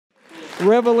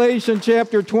Revelation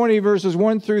chapter 20, verses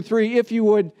 1 through 3. If you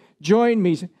would join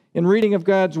me in reading of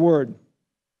God's Word.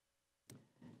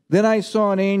 Then I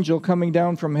saw an angel coming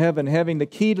down from heaven, having the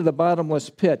key to the bottomless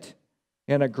pit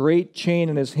and a great chain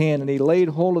in his hand. And he laid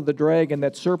hold of the dragon,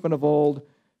 that serpent of old,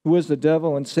 who is the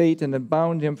devil and Satan, and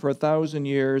bound him for 1,000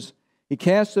 years. He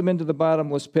cast him into the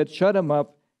bottomless pit, shut him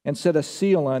up, and set a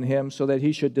seal on him, so that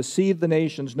he should deceive the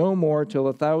nations no more till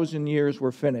 1,000 years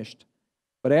were finished.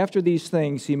 But after these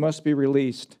things he must be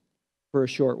released for a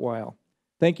short while.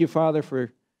 Thank you, Father,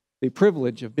 for the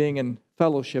privilege of being in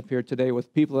fellowship here today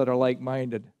with people that are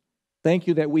like-minded. Thank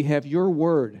you that we have your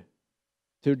word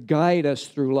to guide us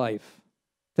through life.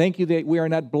 Thank you that we are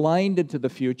not blinded to the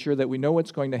future, that we know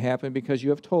what's going to happen because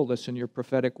you have told us in your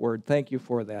prophetic word. Thank you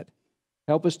for that.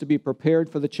 Help us to be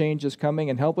prepared for the changes coming,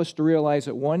 and help us to realize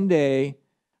that one day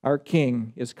our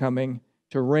King is coming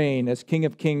to reign as King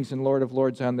of Kings and Lord of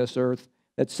Lords on this earth,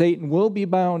 that Satan will be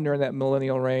bound during that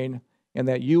millennial reign, and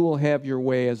that you will have your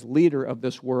way as leader of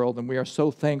this world. And we are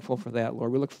so thankful for that,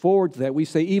 Lord. We look forward to that. We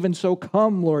say, even so,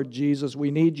 come, Lord Jesus.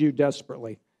 We need you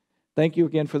desperately. Thank you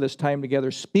again for this time together.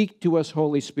 Speak to us,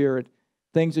 Holy Spirit,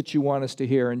 things that you want us to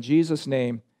hear. In Jesus'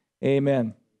 name,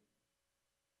 amen.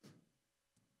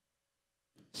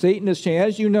 Satan is changed.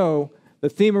 As you know, the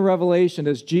theme of Revelation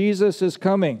is Jesus is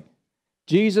coming.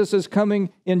 Jesus is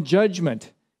coming in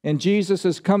judgment. And Jesus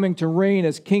is coming to reign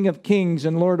as King of Kings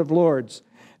and Lord of Lords.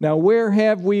 Now, where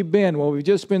have we been? Well, we've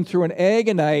just been through an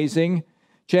agonizing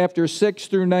chapter 6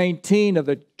 through 19 of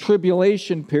the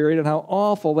tribulation period and how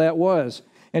awful that was.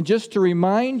 And just to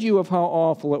remind you of how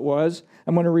awful it was,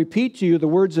 I'm going to repeat to you the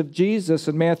words of Jesus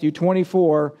in Matthew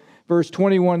 24, verse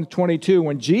 21 to 22,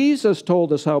 when Jesus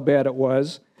told us how bad it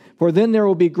was. For then there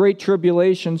will be great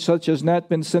tribulation, such as not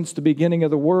been since the beginning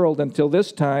of the world until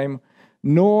this time,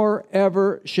 nor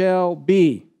ever shall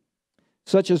be.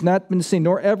 Such has not been seen,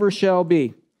 nor ever shall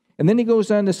be. And then he goes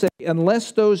on to say,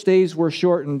 unless those days were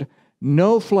shortened,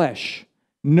 no flesh,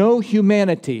 no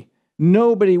humanity,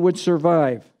 nobody would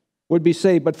survive, would be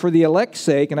saved. But for the elect's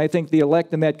sake, and I think the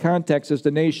elect in that context is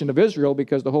the nation of Israel,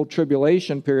 because the whole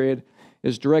tribulation period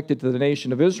is directed to the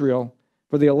nation of Israel.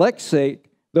 For the elect's sake,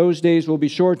 those days will be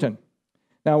shortened.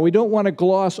 Now, we don't want to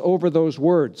gloss over those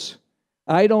words.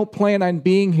 I don't plan on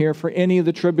being here for any of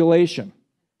the tribulation.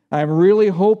 I'm really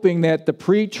hoping that the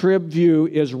pre-trib view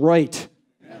is right.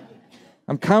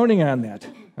 I'm counting on that,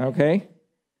 okay?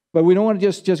 But we don't want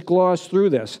to just gloss through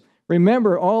this.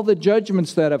 Remember, all the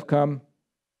judgments that have come,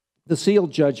 the seal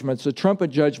judgments, the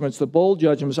trumpet judgments, the bowl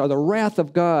judgments, are the wrath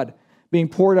of God being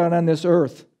poured out on this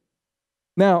earth.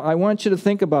 Now, I want you to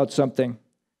think about something.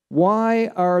 Why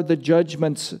are the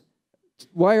judgments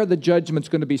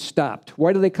going to be stopped?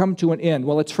 Why do they come to an end?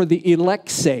 Well, it's for the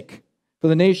elect's sake, for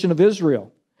the nation of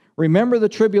Israel. Remember, the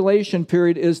tribulation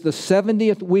period is the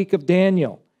 70th week of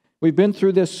Daniel. We've been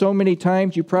through this so many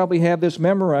times, you probably have this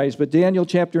memorized, but Daniel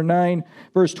chapter 9,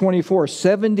 verse 24,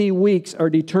 70 weeks are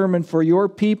determined for your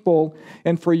people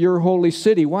and for your holy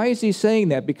city. Why is he saying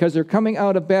that? Because they're coming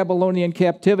out of Babylonian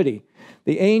captivity.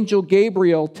 The angel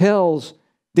Gabriel tells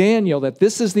Daniel that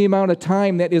this is the amount of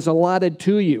time that is allotted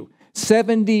to you.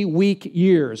 70 week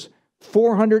years.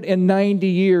 490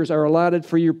 years are allotted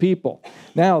for your people.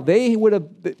 Now, we would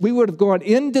have gone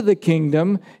into the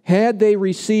kingdom had they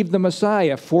received the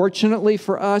Messiah. Fortunately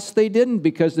for us, they didn't,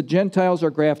 because the Gentiles are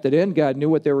grafted in. God knew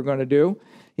what they were going to do.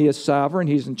 He is sovereign.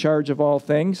 He's in charge of all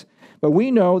things. But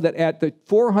we know that at the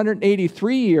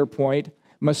 483-year point,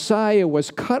 Messiah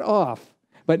was cut off,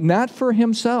 but not for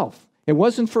himself. It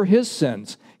wasn't for his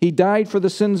sins. He died for the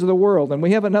sins of the world. And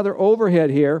we have another overhead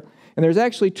here. And there's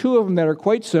actually two of them that are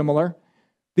quite similar.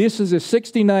 This is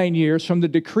 69 years from the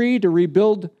decree to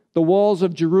rebuild the walls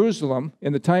of Jerusalem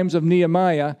in the times of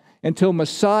Nehemiah until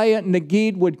Messiah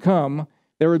Nagid would come.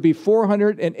 There would be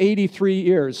 483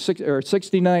 years, or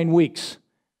 69 weeks.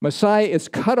 Messiah is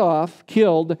cut off,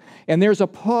 killed, and there's a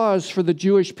pause for the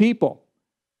Jewish people.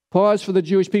 Pause for the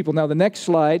Jewish people. Now, the next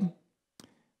slide.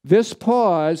 This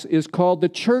pause is called the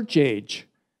church age,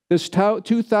 this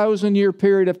 2,000-year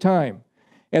period of time.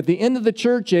 At the end of the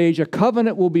church age, a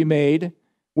covenant will be made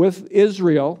with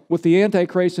Israel, with the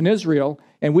Antichrist in Israel,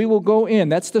 and we will go in.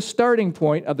 That's the starting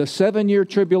point of the 7-year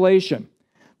tribulation.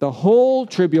 The whole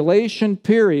tribulation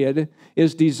period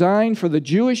is designed for the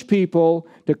Jewish people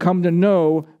to come to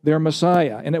know their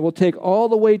Messiah, and it will take all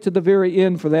the way to the very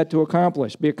end for that to be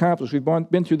accomplished. We've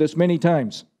been through this many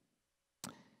times.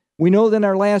 We know in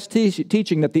our last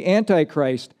teaching that the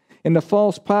Antichrist and the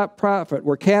false prophet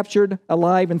were captured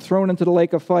alive and thrown into the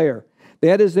lake of fire.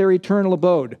 That is their eternal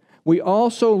abode. we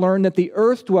also learn that the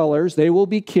earth dwellers, they will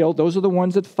be killed. Those are the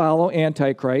ones that follow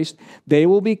Antichrist. They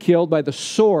will be killed by the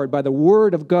sword, by the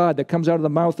word of God that comes out of the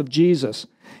mouth of Jesus.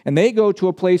 And they go to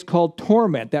a place called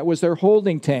torment. That was their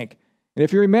holding tank. And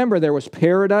if you remember, there was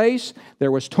paradise,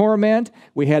 there was torment.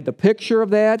 We had the picture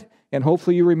of that, and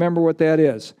hopefully you remember what that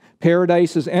is.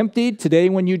 Paradise is emptied. Today,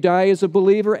 when you die as a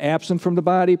believer, absent from the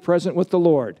body, present with the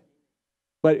Lord.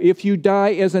 But if you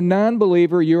die as a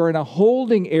non-believer, you're in a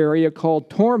holding area called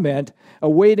torment,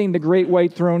 awaiting the great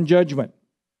white throne judgment.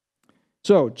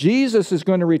 So Jesus is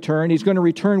going to return. He's going to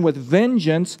return with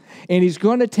vengeance, and he's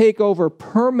going to take over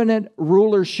permanent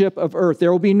rulership of earth.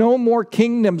 There will be no more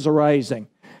kingdoms arising,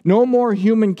 no more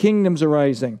human kingdoms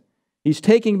arising. He's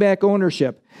taking back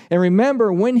ownership. And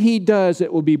remember, when he does,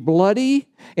 it will be bloody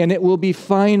and it will be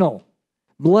final.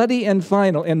 Bloody and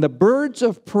final. And the birds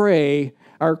of prey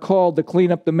are called to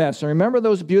clean up the mess. And remember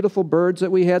those beautiful birds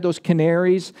that we had, those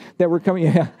canaries that were coming?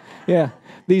 Yeah.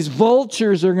 These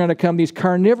vultures are going to come. These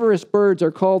carnivorous birds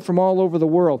are called from all over the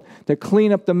world to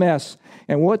clean up the mess.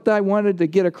 And what I wanted to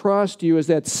get across to you is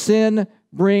that sin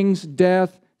brings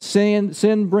death.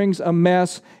 Sin brings a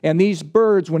mess. And these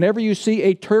birds, whenever you see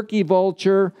a turkey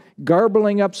vulture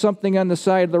garbling up something on the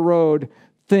side of the road,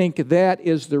 think that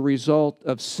is the result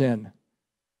of sin.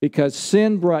 Because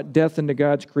sin brought death into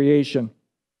God's creation.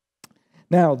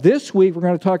 Now, this week we're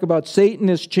going to talk about Satan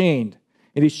is chained.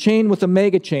 And he's chained with a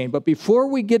mega chain. But before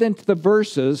we get into the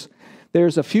verses,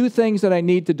 there's a few things that I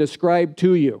need to describe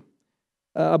to you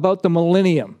about the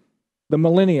millennium. The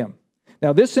millennium.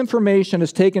 Now, this information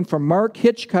is taken from Mark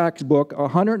Hitchcock's book,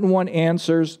 101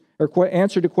 Answers, or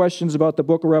Answer to Questions about the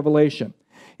Book of Revelation.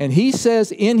 And he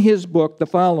says in his book the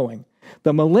following: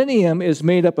 the millennium is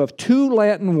made up of two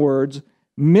Latin words,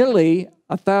 milli,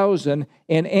 1,000,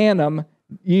 and annum,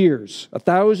 years,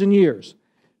 1,000 years.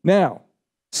 Now,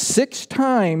 6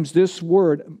 times this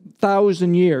word,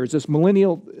 1,000 years, this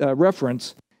millennial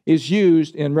reference, is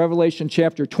used in Revelation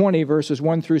chapter 20, verses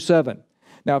 1 through 7.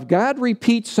 Now, if God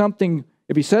repeats something,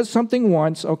 if he says something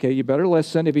once, okay, you better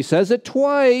listen. If he says it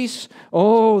twice,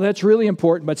 oh, that's really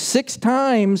important. But 6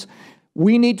 times,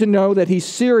 we need to know that he's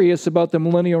serious about the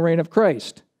millennial reign of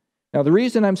Christ. Now, the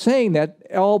reason I'm saying that,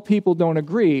 all people don't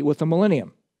agree with the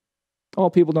millennium. All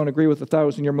people don't agree with the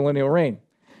 1,000-year millennial reign.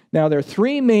 Now, there are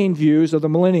 3 main views of the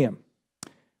millennium.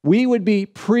 We would be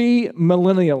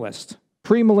premillennialist.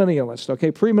 Premillennialist,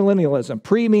 okay? Premillennialism.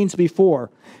 Pre means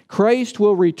before. Christ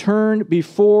will return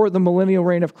before the millennial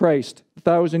reign of Christ,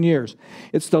 1,000 years.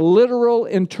 It's the literal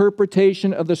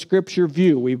interpretation of the Scripture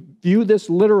view. We view this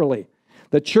literally.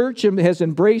 The church has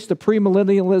embraced the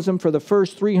premillennialism for the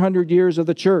first 300 years of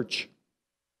the church.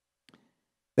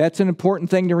 That's an important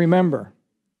thing to remember.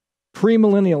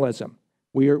 Premillennialism.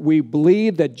 We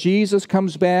believe that Jesus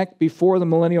comes back before the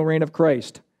millennial reign of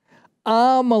Christ.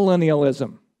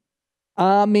 Amillennialism.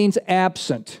 Means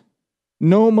absent.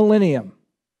 No millennium.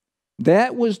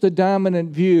 That was the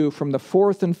dominant view from the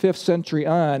 4th and 5th century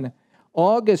on.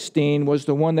 Augustine was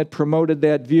the one that promoted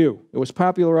that view. It was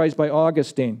popularized by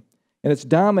Augustine, and it's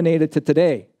dominated to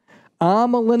today.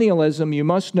 Amillennialism, you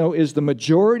must know, is the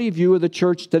majority view of the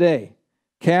church today.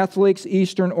 Catholics,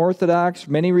 Eastern Orthodox,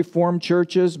 many Reformed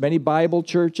churches, many Bible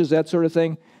churches, that sort of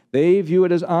thing, they view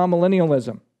it as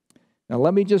amillennialism. Now,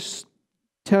 let me just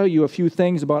tell you a few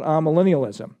things about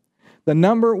amillennialism. The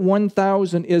number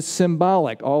 1,000 is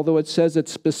symbolic, although it says it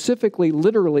specifically,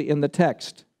 literally in the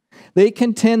text. They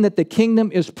contend that the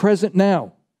kingdom is present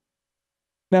now.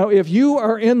 Now, if you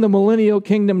are in the millennial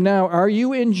kingdom now, are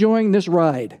you enjoying this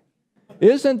ride?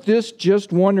 Isn't this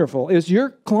just wonderful? Is your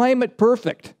climate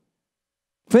perfect?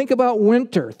 Think about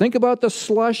winter. Think about the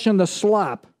slush and the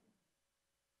slop.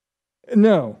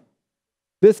 No.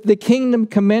 The kingdom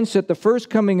commenced at the first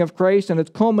coming of Christ, and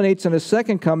it culminates in His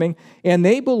second coming, and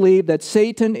they believe that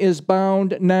Satan is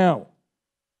bound now.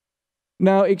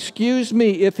 Now, excuse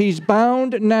me, if he's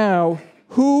bound now,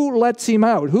 who lets him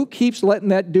out? Who keeps letting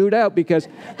that dude out? Because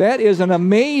that is an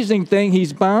amazing thing.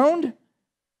 He's bound?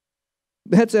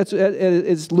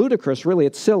 It's ludicrous, really.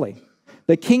 It's silly.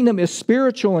 The kingdom is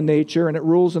spiritual in nature, and it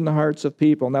rules in the hearts of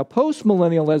people. Now,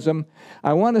 postmillennialism,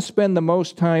 I want to spend the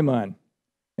most time on.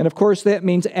 And of course, that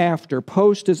means after.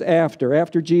 Post is after.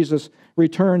 After Jesus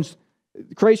returns,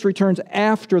 Christ returns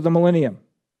after the millennium.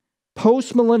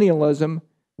 Postmillennialism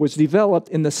was developed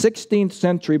in the 16th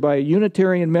century by a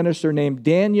Unitarian minister named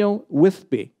Daniel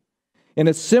Whitby. And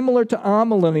it's similar to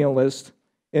amillennialists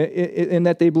in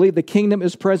that they believe the kingdom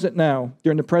is present now,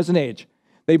 during the present age.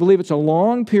 They believe it's a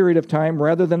long period of time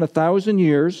rather than 1,000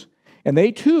 years, and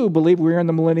they too believe we're in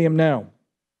the millennium now.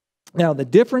 Now, the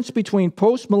difference between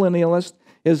postmillennialists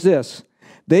is this.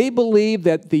 They believe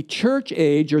that the church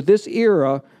age, or this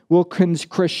era, will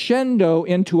crescendo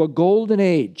into a golden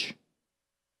age.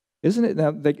 Isn't it now,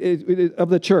 of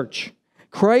the church?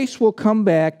 Christ will come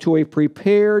back to a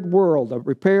prepared world, a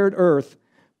prepared earth,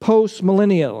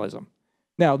 post-millennialism.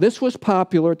 Now, this was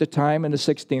popular at the time in the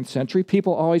 16th century.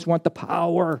 People always want the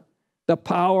power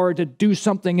to do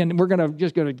something, and we're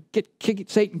just going to kick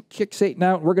Satan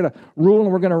out, and we're going to rule and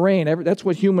we're going to reign. That's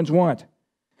what humans want.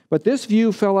 But this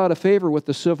view fell out of favor with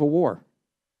the Civil War.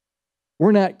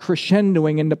 We're not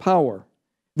crescendoing into power.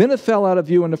 Then it fell out of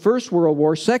view in the First World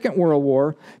War, Second World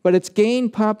War, but it's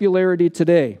gained popularity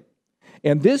today.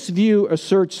 And this view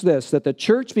asserts this, that the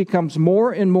church becomes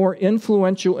more and more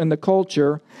influential in the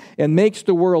culture and makes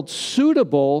the world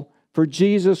suitable for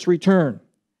Jesus' return.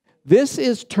 This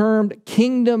is termed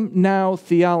kingdom now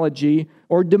theology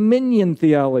or dominion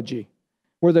theology,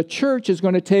 where the church is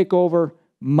going to take over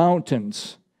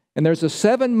mountains. And there's a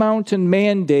 7-mountain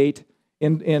mandate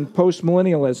in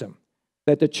post-millennialism.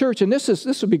 That the church, and this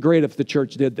would be great if the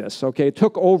church did this, okay,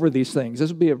 took over these things. This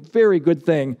would be a very good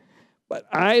thing, but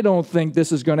I don't think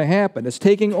this is going to happen. It's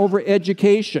taking over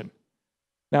education.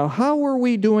 Now, how are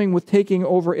we doing with taking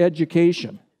over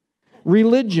education?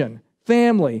 Religion,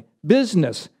 family,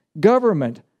 business,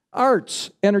 government, arts,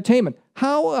 entertainment.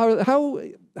 How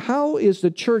is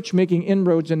the church making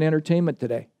inroads in entertainment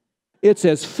today? It's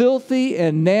as filthy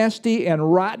and nasty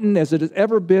and rotten as it has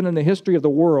ever been in the history of the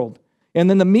world. And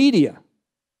then the media.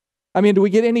 I mean, do we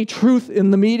get any truth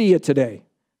in the media today?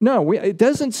 No, it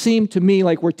doesn't seem to me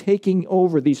like we're taking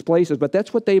over these places, but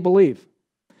that's what they believe.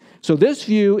 So this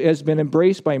view has been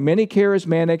embraced by many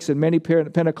charismatics and many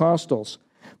Pentecostals.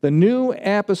 The New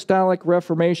Apostolic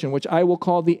Reformation, which I will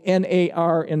call the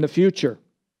NAR in the future,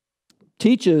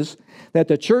 teaches that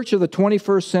the church of the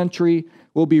 21st century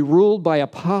will be ruled by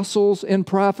apostles and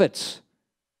prophets.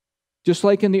 Just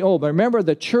like in the old. But remember,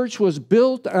 the church was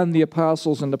built on the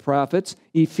apostles and the prophets,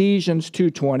 Ephesians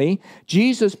 2:20.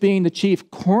 Jesus being the chief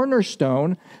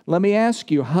cornerstone. Let me ask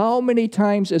you, how many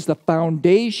times is the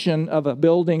foundation of a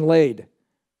building laid?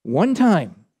 One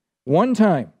time. One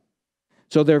time.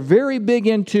 So they're very big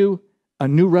into a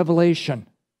new revelation,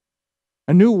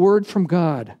 a new word from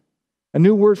God, a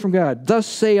new word from God. Thus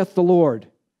saith the Lord.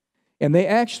 And they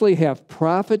actually have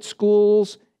prophet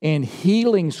schools and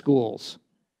healing schools.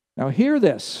 Now hear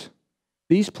this.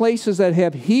 These places that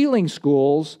have healing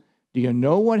schools, do you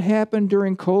know what happened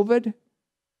during COVID?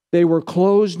 They were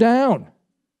closed down.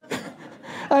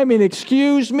 I mean,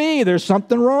 excuse me, there's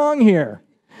something wrong here.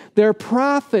 They're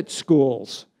prophet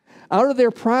schools. Out of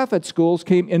their prophet schools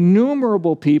came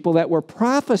innumerable people that were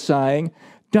prophesying,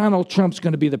 Donald Trump's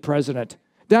going to be the president.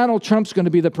 Donald Trump's going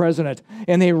to be the president.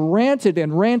 And they ranted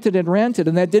and ranted and ranted,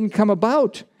 and that didn't come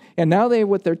about. And now they,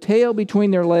 with their tail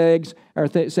between their legs, are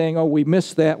saying, oh, we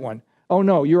missed that one. Oh,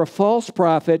 no, you're a false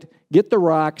prophet. Get the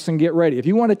rocks and get ready. If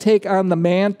you want to take on the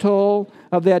mantle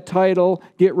of that title,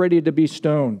 get ready to be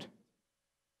stoned.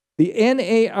 The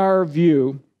NAR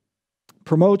view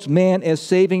promotes man as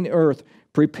saving the earth,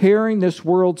 preparing this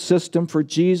world system for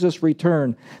Jesus'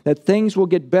 return, that things will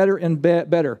get better and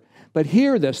better. But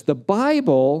hear this, the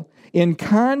Bible, in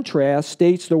contrast,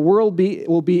 states the world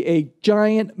will be a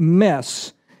giant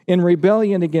mess in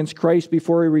rebellion against Christ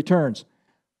before he returns.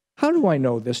 How do I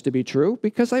know this to be true?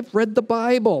 Because I've read the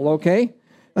Bible, okay?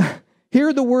 Here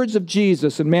are the words of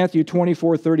Jesus in Matthew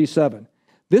 24:37.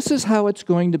 This is how it's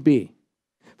going to be.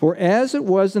 For as it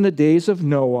was in the days of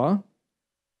Noah,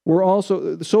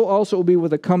 so also it will be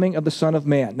with the coming of the Son of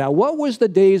Man. Now, what was the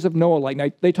days of Noah like?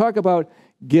 Now, they talk about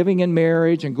giving in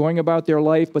marriage and going about their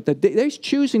life, but they're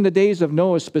choosing the days of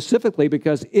Noah specifically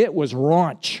because it was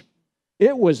raunch.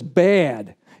 It was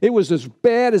bad. It was as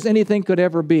bad as anything could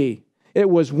ever be. It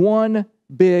was one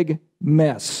big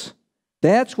mess.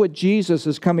 That's what Jesus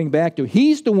is coming back to.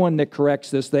 He's the one that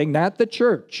corrects this thing, not the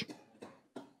church.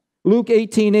 Luke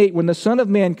 18:8, when the Son of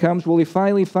Man comes, will he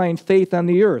finally find faith on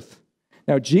the earth?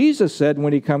 Now, Jesus said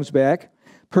when he comes back,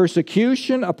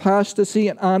 persecution, apostasy,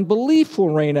 and unbelief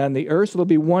will reign on the earth. It'll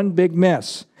be one big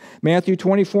mess. Matthew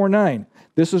 24:9.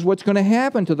 This is what's going to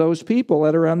happen to those people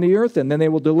that are on the earth, and then they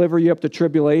will deliver you up to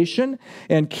tribulation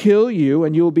and kill you,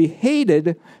 and you will be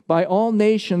hated by all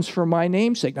nations for my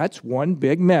name's sake. That's one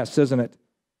big mess, isn't it?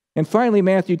 And finally,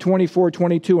 Matthew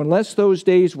 24:22. Unless those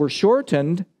days were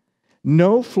shortened,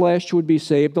 no flesh would be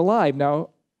saved alive. Now,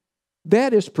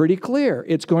 that is pretty clear.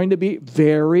 It's going to be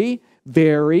very,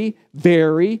 very,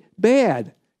 very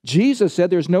bad. Jesus said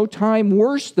there's no time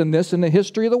worse than this in the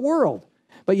history of the world.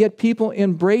 But yet people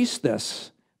embrace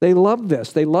this. They love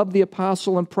this. They love the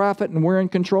apostle and prophet and we're in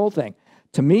control thing.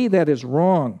 To me, that is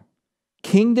wrong.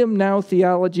 Kingdom now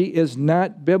theology is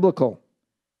not biblical.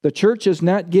 The church is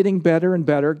not getting better and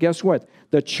better. Guess what?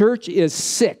 The church is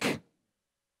sick.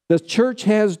 The church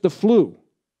has the flu.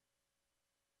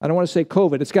 I don't want to say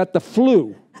COVID. It's got the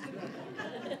flu.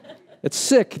 It's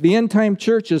sick. The end-time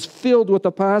church is filled with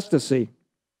apostasy.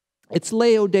 It's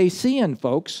Laodicean,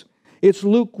 folks. It's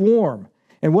lukewarm.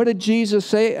 And what did Jesus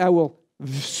say? I will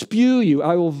spew you.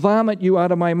 I will vomit you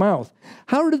out of my mouth.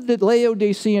 How did the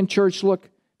Laodicean church look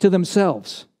to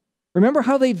themselves? Remember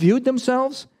how they viewed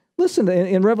themselves? Listen,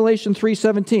 in Revelation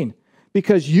 3:17,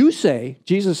 because you say,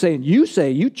 Jesus saying,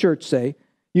 you church say,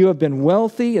 you have been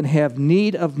wealthy and have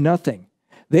need of nothing.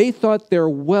 They thought their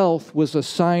wealth was a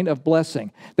sign of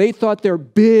blessing. They thought their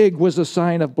big was a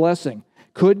sign of blessing.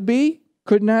 Could be,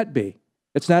 could not be.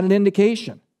 It's not an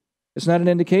indication. It's not an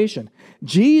indication.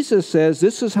 Jesus says,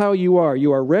 this is how you are.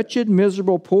 You are wretched,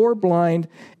 miserable, poor, blind,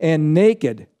 and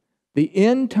naked. The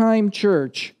end-time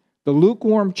church, the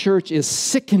lukewarm church, is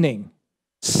sickening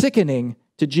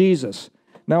to Jesus.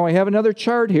 Now, I have another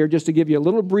chart here just to give you a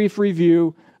little brief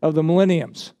review of the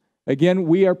millenniums. Again,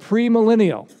 we are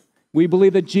premillennial. We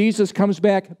believe that Jesus comes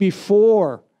back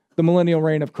before the millennial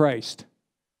reign of Christ.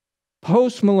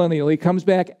 Post-millennial, he comes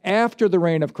back after the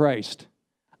reign of Christ.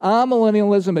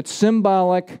 Amillennialism, it's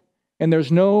symbolic, and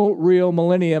there's no real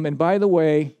millennium. And by the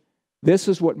way, this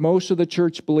is what most of the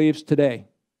church believes today.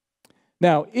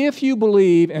 Now, if you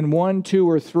believe in 1, 2,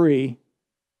 or 3,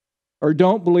 or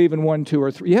don't believe in 1, 2,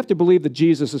 or 3, you have to believe that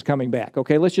Jesus is coming back,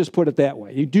 okay? Let's just put it that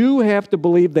way. You do have to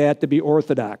believe that to be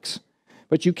orthodox.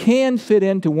 But you can fit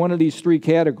into one of these 3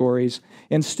 categories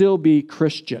and still be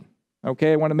Christian,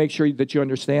 okay? I want to make sure that you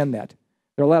understand that.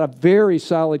 There are a lot of very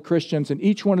solid Christians in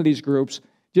each one of these groups,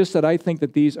 just that I think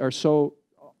that these are so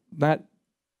not,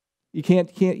 you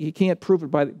can't prove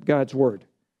it by God's word.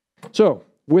 So,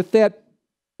 with that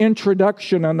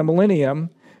introduction on the millennium,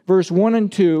 verse 1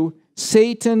 and 2,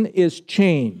 Satan is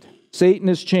chained. Satan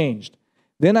is changed.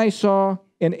 Then I saw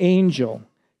an angel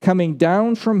coming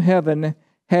down from heaven,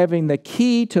 having the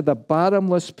key to the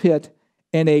bottomless pit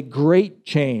and a great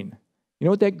chain. You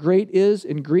know what that great is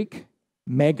in Greek?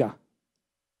 Mega.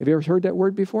 Have you ever heard that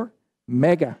word before?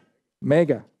 Mega.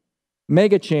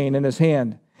 Mega chain in his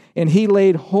hand. And he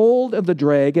laid hold of the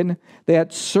dragon,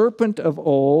 that serpent of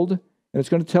old, and it's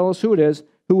going to tell us who it is,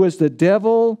 who was the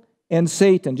devil and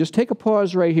Satan. Just take a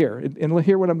pause right here and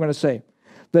hear what I'm going to say.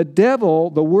 The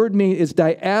devil, the word is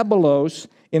diabolos,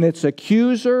 and it's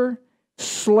accuser,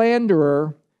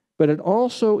 slanderer, but it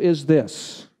also is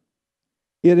this.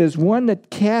 It is one that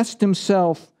cast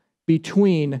himself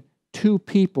between 2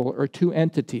 people or 2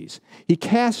 entities. He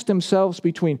cast himself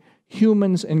between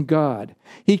humans and God.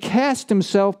 He cast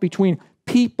himself between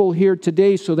people here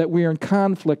today so that we are in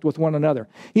conflict with one another.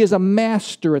 He is a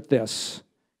master at this.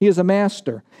 He is a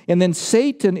master. And then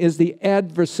Satan is the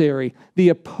adversary, the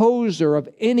opposer of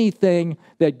anything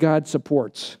that God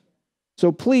supports.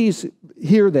 So please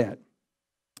hear that.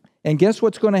 And guess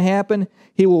what's going to happen?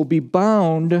 He will be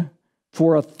bound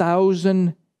for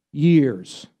 1,000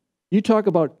 years. You talk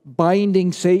about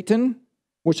binding Satan,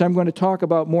 which I'm going to talk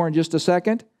about more in just a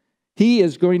second. He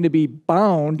is going to be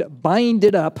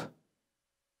binded up,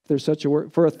 if there's such a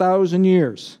word, for 1,000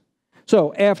 years.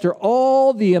 So after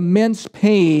all the immense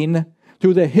pain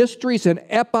through the histories and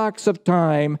epochs of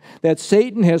time that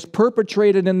Satan has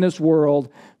perpetrated in this world,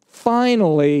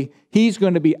 finally he's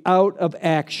going to be out of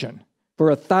action for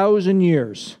 1,000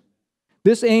 years.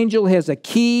 This angel has a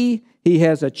key, he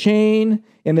has a chain,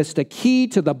 and it's the key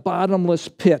to the bottomless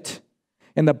pit.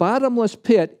 And the bottomless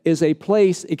pit is a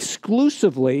place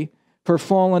exclusively for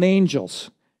fallen angels.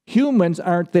 Humans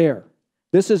aren't there.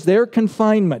 This is their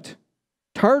confinement.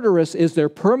 Tartarus is their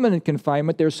permanent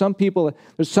confinement. There's some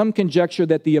conjecture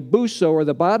that the abuso, or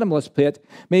the bottomless pit,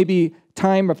 may be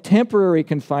time of temporary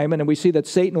confinement, and we see that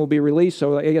Satan will be released,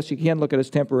 so I guess you can look at it as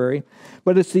temporary.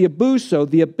 But it's the abuso,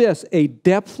 the abyss, a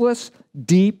depthless,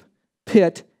 deep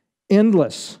pit,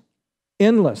 endless.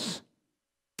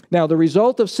 Now, the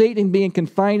result of Satan being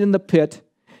confined in the pit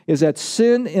is that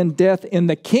sin and death in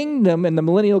the kingdom, in the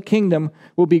millennial kingdom,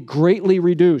 will be greatly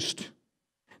reduced.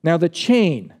 Now, the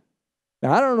chain.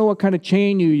 Now, I don't know what kind of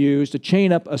chain you use to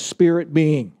chain up a spirit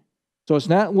being. So it's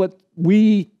not what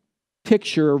we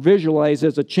picture or visualize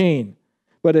as a chain,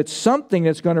 but it's something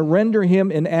that's going to render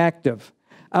him inactive,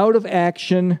 out of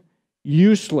action,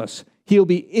 useless. He'll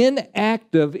be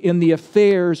inactive in the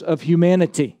affairs of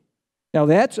humanity. Now,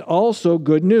 that's also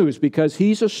good news because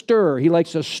he's a stirrer. He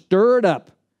likes to stir it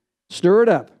up. Stir it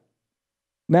up.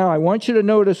 Now, I want you to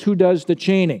notice who does the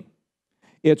chaining.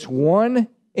 It's one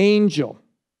angel.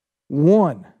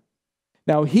 One.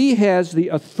 Now, he has the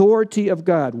authority of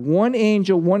God. One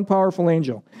angel, one powerful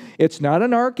angel. It's not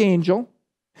an archangel.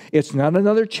 It's not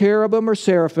another cherubim or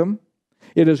seraphim.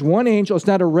 It is one angel. It's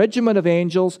not a regiment of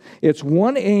angels. It's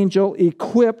one angel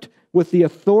equipped with the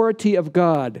authority of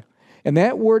God. And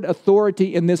that word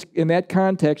authority in that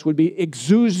context would be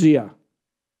exousia.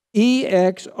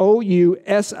 E-X-O-U-S-I-A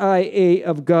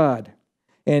of God.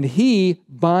 And he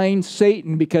binds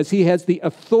Satan because he has the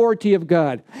authority of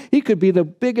God. He could be the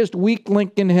biggest weak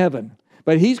link in heaven,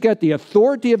 but he's got the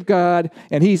authority of God,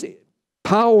 and he's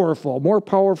powerful, more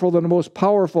powerful than the most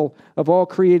powerful of all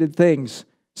created things,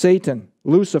 Satan,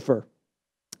 Lucifer.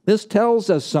 This tells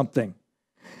us something.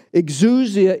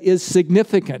 Exousia is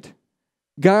significant.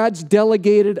 God's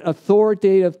delegated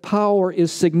authoritative power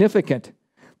is significant.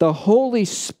 The Holy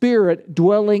Spirit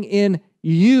dwelling in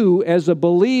you as a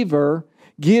believer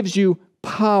gives you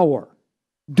power,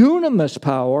 dunamis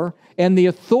power, and the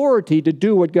authority to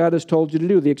do what God has told you to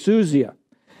do, the exousia.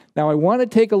 Now, I want to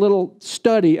take a little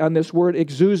study on this word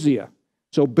exousia,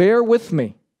 so bear with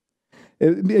me.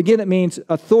 Again, it means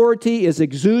authority is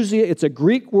exousia. It's a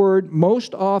Greek word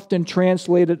most often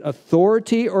translated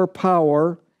authority or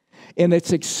power, and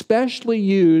it's especially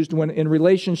used when in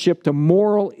relationship to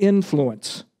moral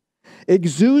influence.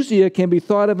 Exousia can be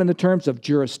thought of in the terms of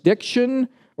jurisdiction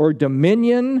or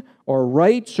dominion or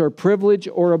rights or privilege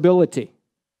or ability.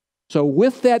 So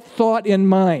with that thought in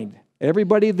mind,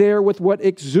 everybody there with what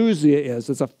exousia is,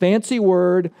 it's a fancy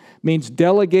word, means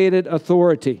delegated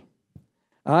authority.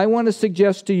 I want to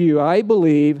suggest to you, I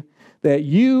believe that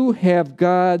you have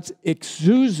God's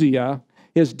exousia,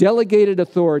 His delegated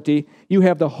authority. You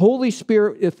have the Holy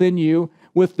Spirit within you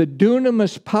with the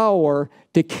dunamis power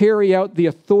to carry out the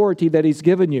authority that He's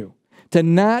given you, to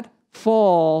not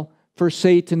fall for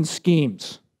Satan's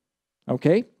schemes,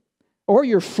 okay? Or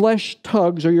your flesh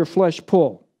tugs or your flesh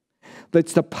pull.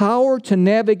 That's the power to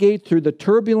navigate through the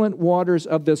turbulent waters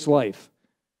of this life.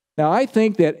 Now, I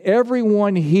think that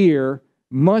everyone here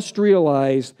must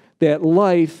realize that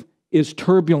life is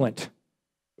turbulent.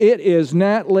 It is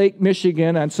not Lake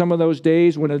Michigan on some of those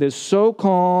days when it is so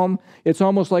calm, it's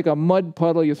almost like a mud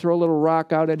puddle. You throw a little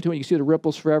rock out into it, you see the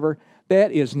ripples forever.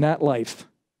 That is not life.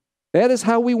 That is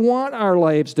how we want our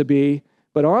lives to be,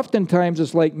 but oftentimes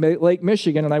it's like Lake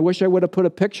Michigan, and I wish I would have put a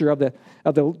picture of the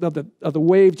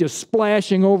wave just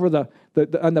splashing over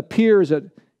on the piers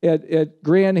at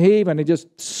Grand Haven and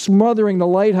just smothering the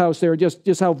lighthouse there,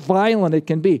 just how violent it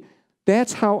can be.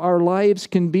 That's how our lives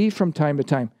can be from time to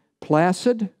time,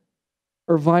 placid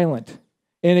or violent.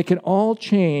 And it can all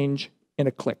change in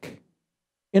a click.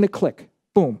 In a click.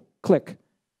 Boom, click.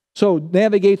 So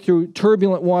navigate through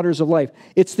turbulent waters of life.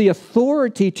 It's the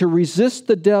authority to resist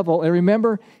the devil. And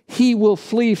remember, he will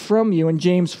flee from you in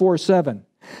James 4:7.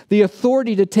 The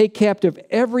authority to take captive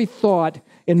every thought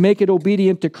and make it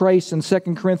obedient to Christ in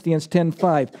 2 Corinthians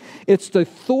 10:5. It's the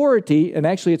authority, and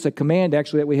actually it's a command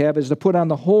that we have, is to put on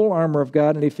the whole armor of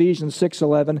God in Ephesians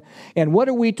 6:11. And what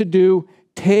are we to do?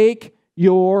 Take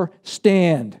your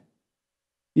stand.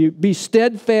 You be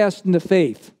steadfast in the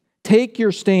faith. Take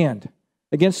your stand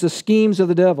against the schemes of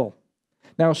the devil.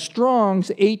 Now,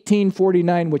 Strong's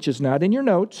 1849, which is not in your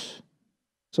notes,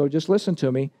 so just listen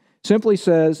to me, simply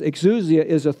says exousia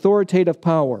is authoritative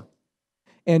power.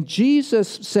 And Jesus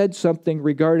said something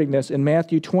regarding this in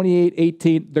Matthew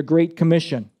 28:18, the Great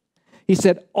Commission. He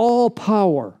said, all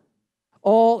power,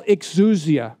 all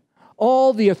exousia,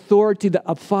 all the authority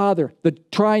of Father, the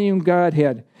triune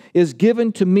Godhead, is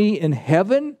given to me in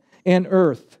heaven and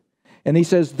earth. And he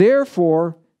says,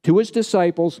 therefore, to his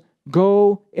disciples,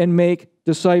 go and make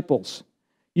disciples.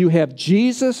 You have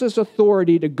Jesus'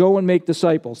 authority to go and make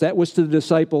disciples. That was to the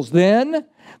disciples then.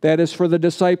 That is for the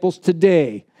disciples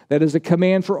today. That is a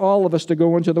command for all of us to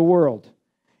go into the world.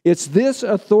 It's this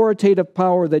authoritative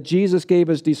power that Jesus gave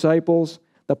his disciples,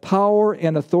 the power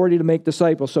and authority to make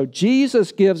disciples. So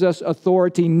Jesus gives us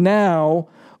authority now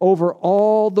over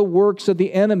all the works of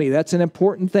the enemy. That's an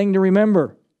important thing to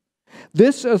remember.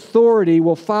 This authority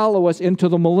will follow us into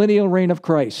the millennial reign of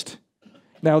Christ.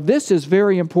 Now, this is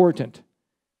very important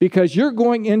because you're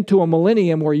going into a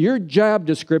millennium where your job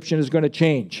description is going to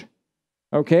change.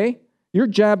 Okay? Your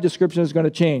job description is going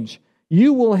to change.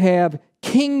 You will have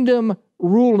kingdom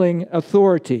ruling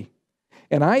authority.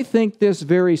 And I think this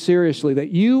very seriously, that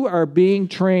you are being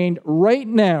trained right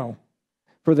now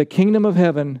for the kingdom of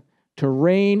heaven to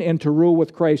reign and to rule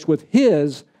with Christ with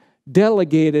his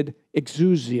delegated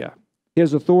exousia,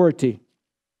 his authority.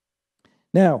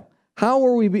 Now, how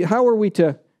are we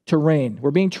to reign?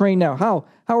 We're being trained now. How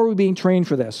are we being trained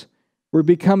for this? We're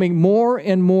becoming more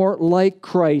and more like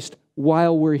Christ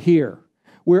while we're here.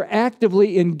 We're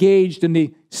actively engaged in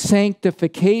the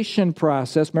sanctification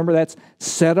process. Remember, that's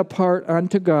set apart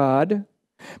unto God.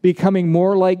 becoming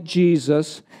more like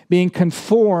Jesus, being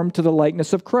conformed to the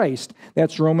likeness of Christ.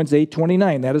 That's Romans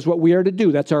 8:29. That is what we are to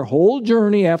do. That's our whole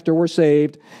journey after we're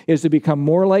saved, is to become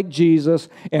more like Jesus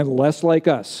and less like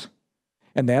us.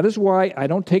 And that is why I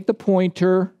don't take the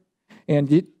pointer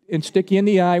and stick you in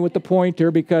the eye with the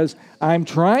pointer, because I'm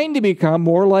trying to become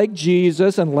more like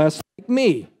Jesus and less like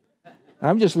me.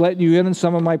 I'm just letting you in on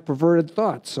some of my perverted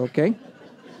thoughts, okay?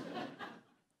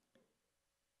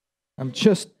 I'm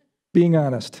just being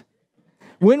honest.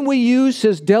 When we use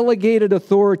His delegated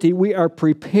authority, we are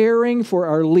preparing for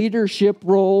our leadership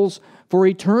roles for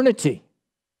eternity.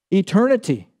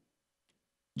 Eternity.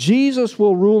 Jesus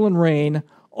will rule and reign.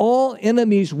 All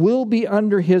enemies will be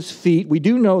under His feet. We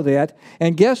do know that.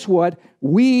 And guess what?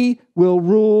 We will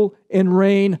rule and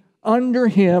reign under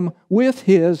Him with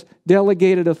His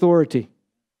delegated authority.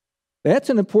 That's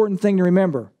an important thing to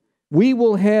remember. We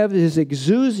will have His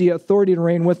exousia authority to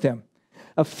reign with Him.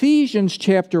 Ephesians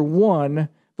chapter 1,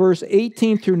 verse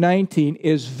 18 through 19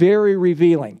 is very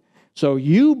revealing. So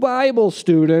you Bible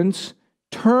students,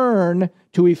 turn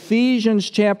to Ephesians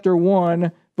chapter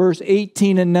 1, verse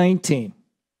 18 and 19.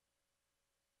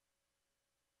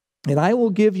 And I will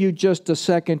give you just a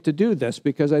second to do this,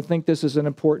 because I think this is an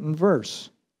important verse.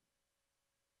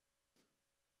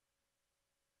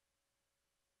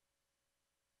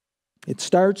 It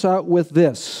starts out with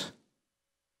this: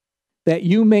 that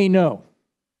you may know.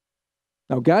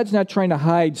 Now, God's not trying to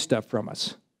hide stuff from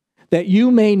us. That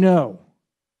you may know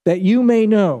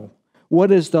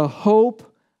what is the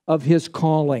hope of His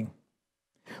calling,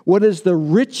 what is the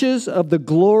riches of the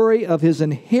glory of His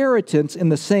inheritance in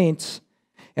the saints.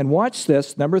 And watch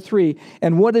this, number 3,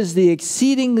 and what is the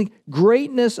exceeding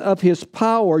greatness of His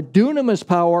power, dunamis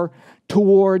power,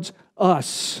 towards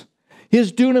us.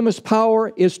 His dunamis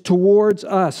power is towards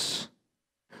us,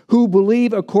 who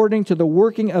believe according to the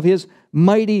working of His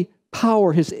mighty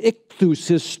power, His ichthus,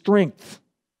 His strength.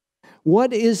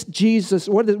 What is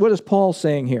Paul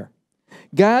saying here?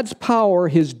 God's power,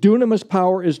 His dunamis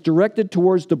power, is directed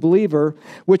towards the believer,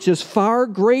 which is far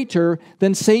greater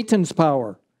than Satan's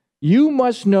power. You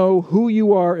must know who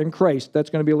you are in Christ. That's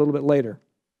going to be a little bit later.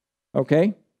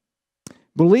 Okay?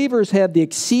 Believers have the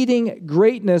exceeding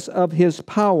greatness of His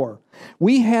power.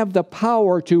 We have the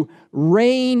power to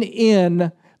reign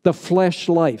in the flesh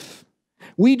life.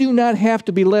 We do not have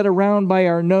to be led around by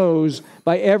our nose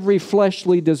by every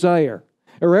fleshly desire,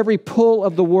 or every pull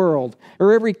of the world,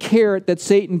 or every carrot that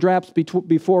Satan drops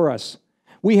before us.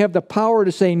 We have the power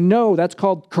to say no. That's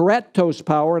called keratos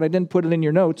power, and I didn't put it in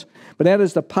your notes, but that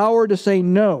is the power to say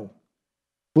no.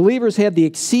 Believers have the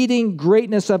exceeding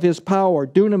greatness of His power,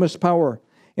 dunamis power.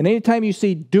 And anytime you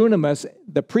see dunamis,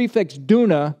 the prefix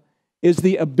duna is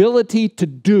the ability to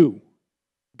do.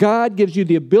 God gives you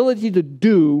the ability to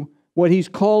do what He's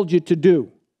called you to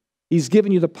do. He's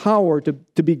given you the power to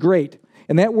be great.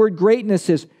 And that word greatness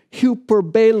is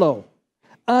hyperbelo,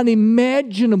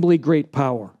 unimaginably great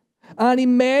power.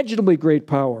 Unimaginably great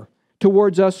power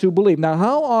towards us who believe. Now,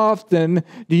 how often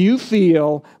do you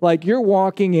feel like you're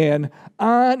walking in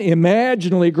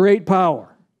unimaginably great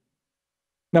power?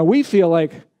 Now, we feel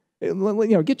like,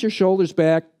 get your shoulders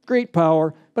back, great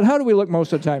power, but how do we look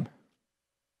most of the time?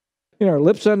 Our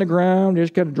lips on the ground,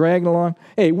 just kind of dragging along.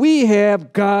 Hey, we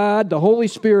have God, the Holy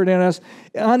Spirit in us.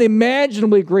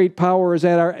 Unimaginably great power is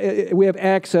we have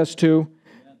access to.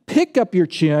 Pick up your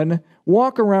chin.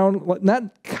 Walk around,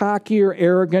 not cocky or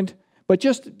arrogant, but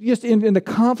just in the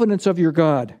confidence of your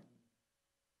God.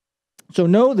 So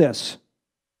know this.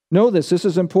 This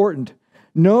is important.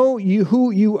 Know who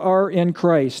you are in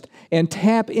Christ, and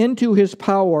tap into His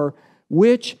power,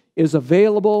 which is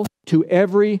available to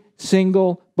every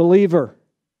single believer.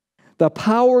 The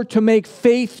power to make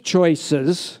faith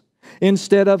choices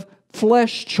instead of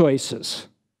flesh choices.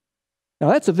 Now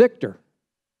that's a victor.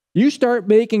 You start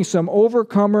making some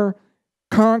overcomer,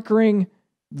 conquering,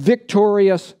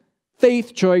 victorious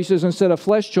faith choices instead of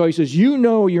flesh choices, you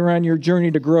know you're on your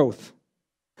journey to growth.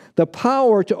 The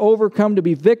power to overcome, to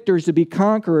be victors, to be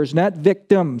conquerors, not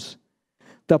victims.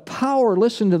 The power,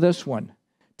 listen to this one,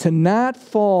 to not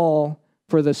fall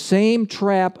for the same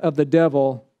trap of the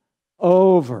devil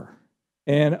over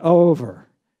and over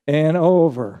and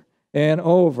over and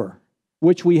over,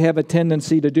 which we have a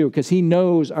tendency to do because he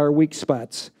knows our weak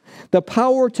spots. The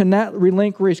power to not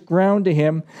relinquish ground to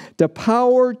him, the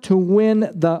power to win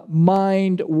the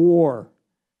mind war.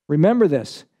 Remember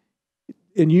this,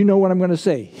 and you know what I'm going to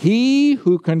say. He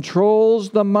who controls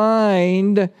the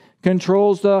mind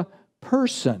controls the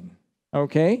person,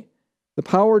 okay? The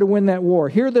power to win that war.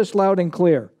 Hear this loud and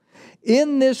clear.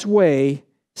 In this way,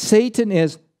 Satan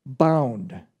is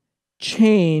bound,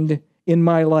 chained in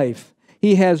my life.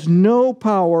 He has no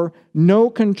power, no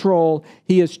control.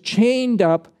 He is chained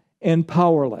up and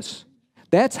powerless.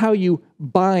 That's how you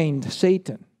bind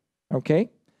Satan,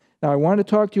 okay? Now, I want to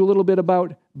talk to you a little bit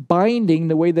about binding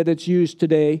the way that it's used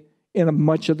today in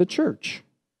much of the church.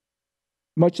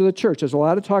 Much of the church. There's a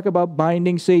lot of talk about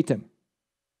binding Satan.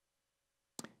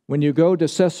 When you go to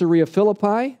Caesarea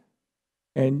Philippi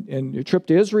and you trip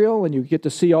to Israel and you get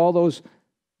to see all those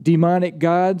demonic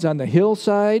gods on the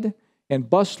hillside, and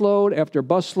busload after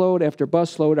busload after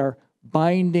busload are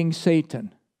binding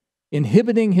Satan,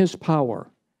 inhibiting his power,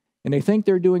 and they think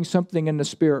they're doing something in the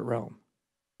spirit realm.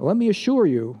 Well, let me assure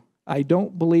you, I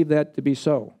don't believe that to be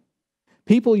so.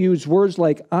 People use words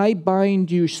like, I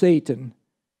bind you, Satan,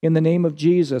 in the name of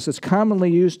Jesus. It's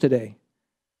commonly used today.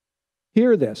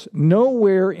 Hear this.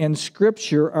 Nowhere in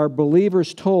Scripture are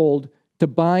believers told to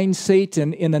bind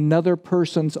Satan in another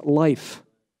person's life.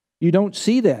 You don't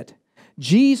see that.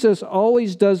 Jesus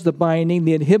always does the binding,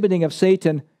 the inhibiting of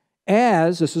Satan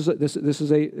as, this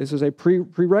is a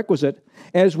prerequisite,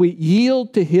 as we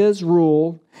yield to his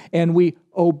rule and we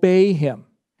obey him.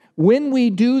 When we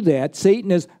do that,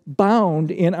 Satan is bound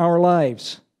in our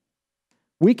lives.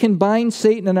 We can bind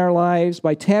Satan in our lives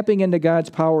by tapping into God's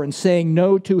power and saying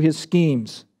no to his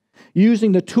schemes,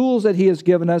 using the tools that he has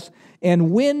given us,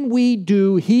 and when we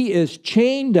do, he is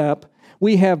chained up.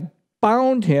 We have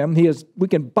bound him. We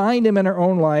can bind him in our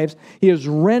own lives. He is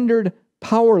rendered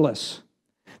powerless.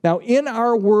 Now, in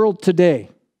our world today,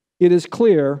 it is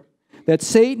clear that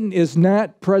Satan is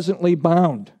not presently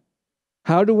bound.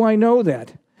 How do I know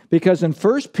that? Because in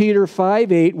 1 Peter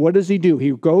 5:8, what does he do?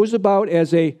 He goes about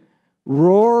as a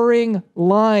roaring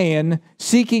lion,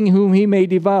 seeking whom he may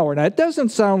devour. Now, it doesn't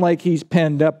sound like he's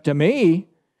penned up to me.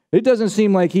 It doesn't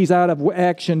seem like he's out of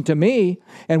action to me.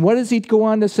 And what does he go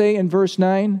on to say in verse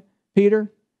 9,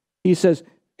 Peter? He says,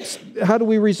 how do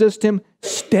we resist him?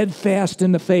 Steadfast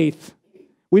in the faith.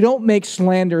 We don't make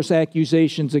slanderous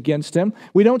accusations against him.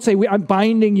 We don't say, I'm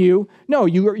binding you. No,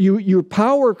 your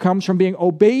power comes from being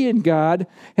obeying God,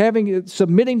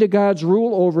 submitting to God's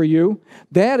rule over you.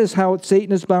 That is how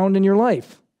Satan is bound in your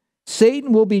life.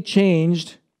 Satan will be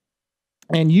changed,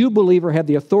 and you, believer, have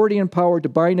the authority and power to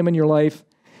bind him in your life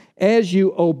as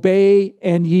you obey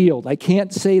and yield. I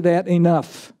can't say that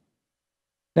enough.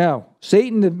 Now,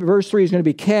 Satan, in verse 3, is going to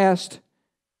be cast,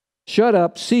 shut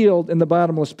up, sealed in the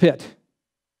bottomless pit.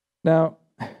 Now,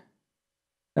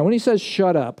 when he says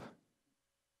shut up,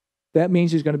 that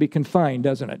means he's going to be confined,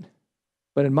 doesn't it?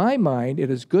 But in my mind,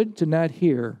 it is good to not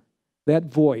hear that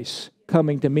voice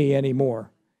coming to me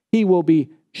anymore. He will be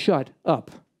shut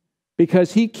up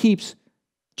because he keeps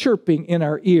chirping in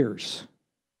our ears.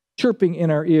 Chirping in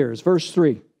our ears. Verse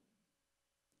 3.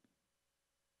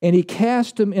 And he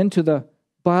cast him into the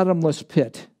bottomless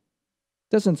pit.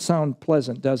 Doesn't sound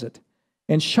pleasant, does it?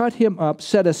 And shut him up,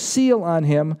 set a seal on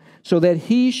him, so that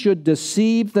he should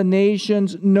deceive the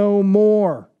nations no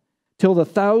more, till the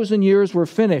 1,000 years were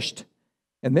finished.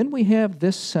 And then we have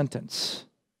this sentence,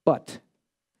 but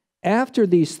after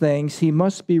these things he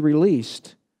must be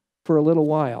released for a little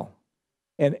while.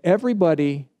 And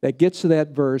everybody that gets to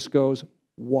that verse goes,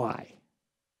 why?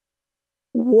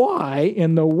 Why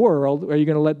in the world are you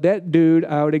going to let that dude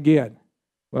out again?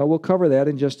 Well, we'll cover that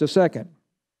in just a second.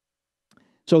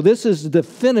 So this is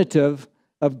definitive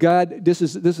of God. This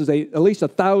is at least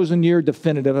 1,000-year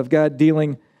definitive of God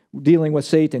dealing with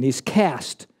Satan. He's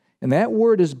cast. And that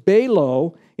word is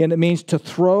balo, and it means to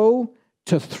throw,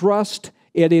 to thrust,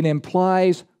 and it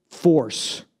implies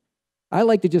force. I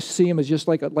like to just see him as just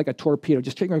like a torpedo,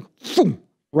 just taking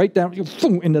right down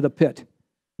into the pit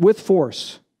with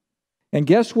force. And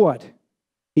guess what?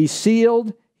 He's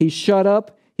sealed, he's shut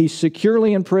up, he's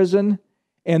securely in prison,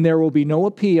 and there will be no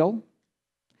appeal.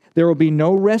 There will be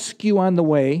no rescue on the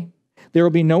way. There will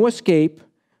be no escape.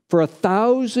 For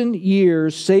 1,000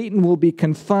 years, Satan will be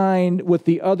confined with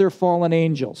the other fallen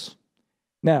angels.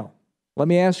 Now, let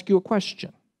me ask you a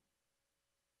question.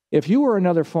 If you were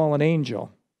another fallen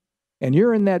angel, and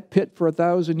you're in that pit for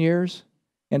 1,000 years,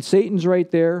 and Satan's right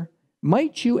there,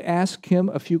 might you ask him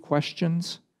a few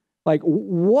questions? Like,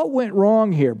 what went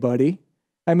wrong here, buddy?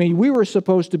 I mean, we were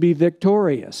supposed to be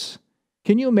victorious.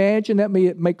 Can you imagine that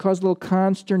might cause a little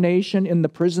consternation in the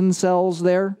prison cells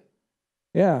there?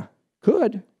 Yeah,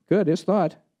 could. Good, it's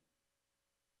thought.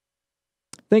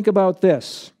 Think about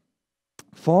this.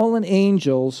 Fallen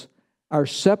angels are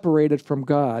separated from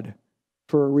God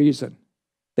for a reason.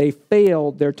 They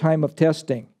failed their time of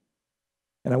testing.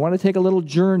 And I want to take a little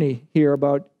journey here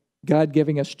about God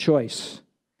giving us choice.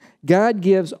 God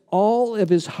gives all of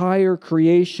his higher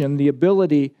creation the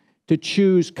ability to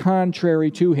choose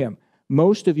contrary to him.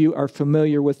 Most of you are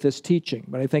familiar with this teaching,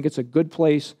 but I think it's a good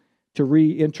place to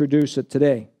reintroduce it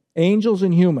today. Angels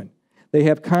and human, they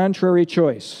have contrary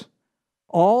choice.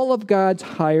 All of God's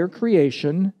higher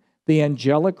creation, the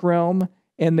angelic realm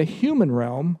and the human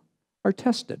realm, are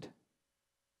tested.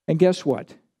 And guess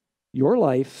what? Your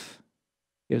life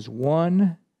is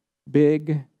one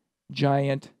big,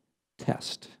 giant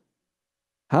test.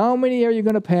 How many are you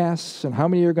going to pass and how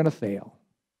many are going to fail?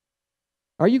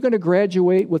 Are you going to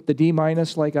graduate with the D-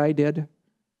 like I did?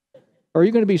 Or are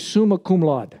you going to be summa cum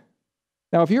laude?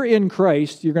 Now, if you're in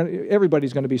Christ,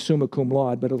 everybody's going to be summa cum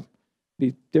laude, but it'll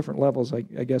be different levels, I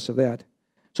guess, of that.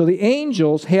 So the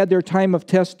angels had their time of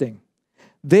testing.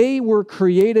 They were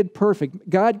created perfect.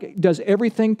 God does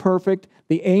everything perfect.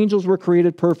 The angels were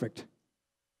created perfect.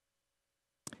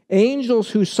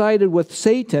 Angels who sided with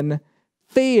Satan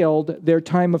failed their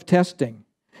time of testing.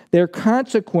 Their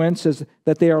consequence is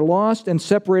that they are lost and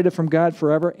separated from God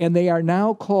forever, and they are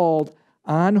now called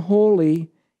unholy,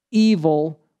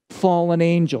 evil, fallen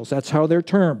angels. That's how they're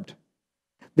termed.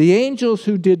 The angels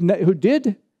who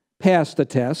did pass the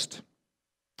test,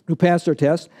 who passed their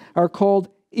test, are called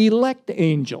elect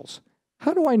angels.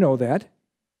 How do I know that?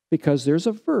 Because there's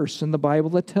a verse in the Bible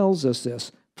that tells us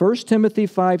this. 1 Timothy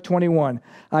 5:21,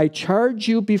 I charge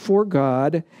you before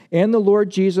God and the Lord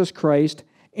Jesus Christ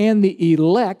and the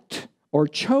elect or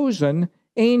chosen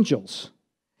angels.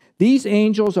 These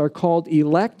angels are called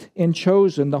elect and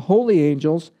chosen, the holy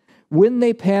angels, when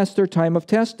they pass their time of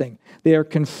testing. They are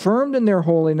confirmed in their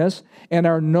holiness and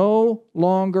are no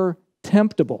longer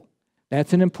temptable.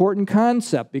 That's an important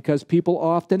concept because people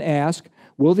often ask,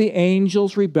 will the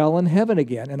angels rebel in heaven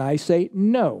again? And I say,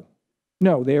 no.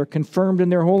 No, they are confirmed in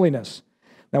their holiness.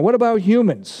 Now, what about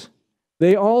humans?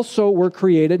 They also were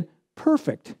created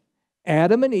perfect.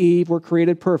 Adam and Eve were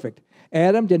created perfect.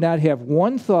 Adam did not have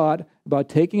one thought about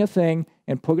taking a thing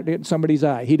and putting it in somebody's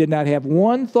eye. He did not have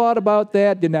one thought about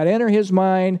that, did not enter his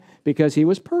mind because he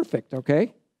was perfect,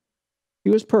 okay?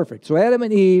 He was perfect. So Adam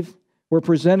and Eve were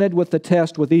presented with the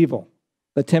test with evil,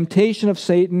 the temptation of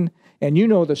Satan, and you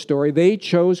know the story. They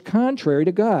chose contrary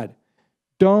to God.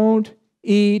 Don't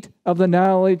eat of the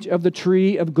knowledge of the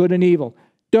tree of good and evil.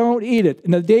 Don't eat it.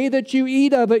 And the day that you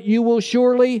eat of it, you will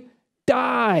surely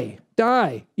die.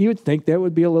 Die. You would think that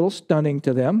would be a little stunning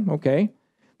to them, okay?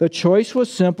 The choice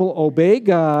was simple: obey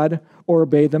God or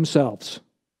obey themselves.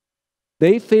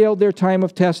 They failed their time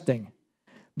of testing.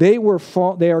 They were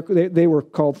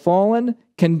called fallen,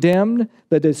 condemned.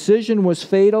 The decision was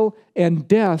fatal, and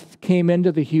death came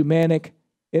into the humanic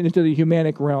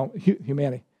realm.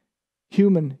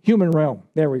 Human realm.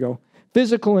 There we go.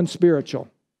 Physical and spiritual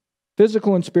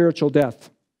death.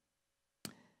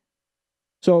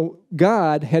 So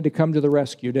God had to come to the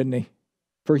rescue, didn't he,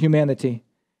 for humanity?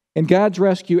 In God's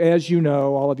rescue, as you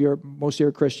know, most of you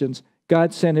are Christians,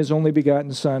 God sent his only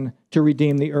begotten Son to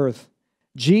redeem the earth.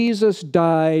 Jesus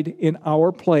died in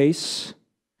our place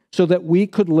so that we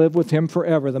could live with him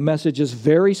forever. The message is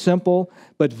very simple,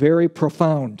 but very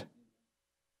profound.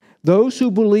 Those who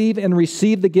believe and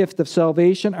receive the gift of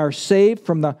salvation are saved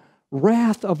from the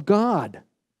wrath of God.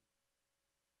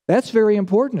 That's very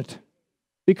important.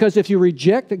 Because if you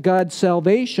reject God's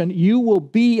salvation, you will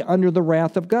be under the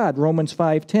wrath of God. Romans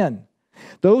 5:10.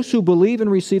 Those who believe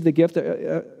and receive the gift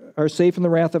are saved from the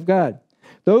wrath of God.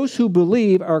 Those who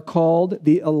believe are called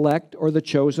the elect or the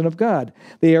chosen of God.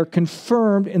 They are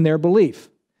confirmed in their belief.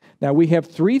 Now, we have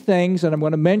three things that I'm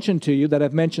going to mention to you that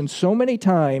I've mentioned so many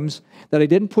times that I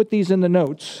didn't put these in the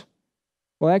notes.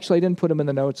 Well, actually, I didn't put them in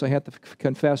the notes, I have to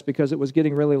confess, because it was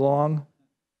getting really long.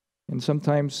 And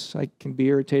sometimes I can be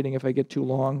irritating if I get too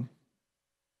long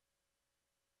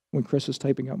when Chris is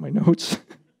typing out my notes.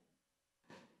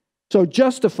 So,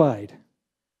 justified.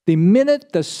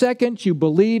 The second you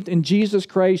believed in Jesus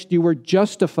Christ, you were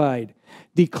justified,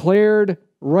 declared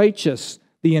righteous.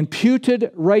 The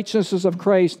imputed righteousness of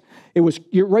Christ,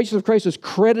 your righteousness of Christ is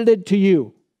credited to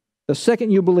you. The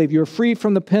second you believe, you're free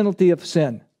from the penalty of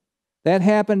sin. That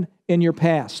happened in your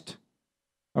past.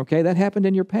 Okay, that happened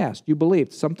in your past. You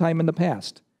believed sometime in the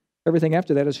past. Everything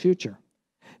after that is future.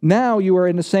 Now you are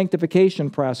in the sanctification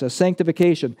process.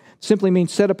 Sanctification simply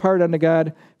means set apart unto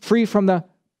God, free from the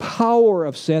power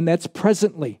of sin. That's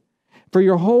presently. For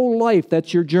your whole life,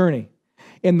 that's your journey.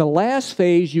 In the last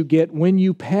phase you get when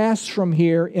you pass from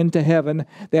here into heaven,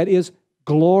 that is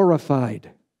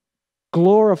glorified.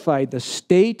 Glorified, the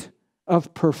state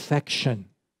of perfection.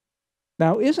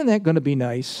 Now, isn't that going to be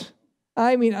nice?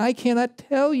 I mean, I cannot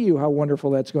tell you how wonderful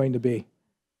that's going to be.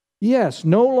 Yes,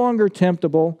 no longer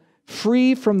temptable,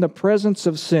 free from the presence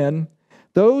of sin.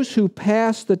 Those who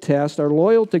pass the test are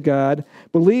loyal to God,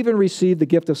 believe and receive the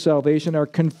gift of salvation, are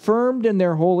confirmed in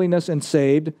their holiness and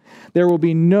saved. There will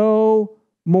be no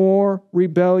more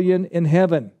rebellion in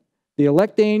heaven. The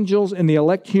elect angels and the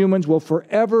elect humans will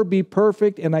forever be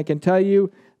perfect, and I can tell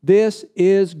you, this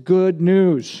is good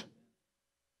news.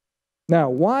 Now,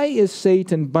 why is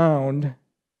Satan bound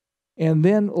and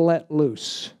then let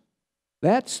loose?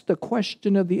 That's the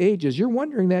question of the ages. You're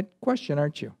wondering that question,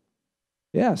 aren't you?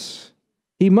 Yes.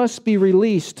 He must be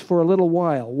released for a little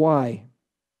while. Why?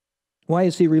 Why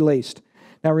is he released?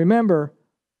 Now remember,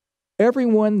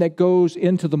 everyone that goes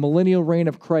into the millennial reign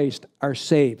of Christ are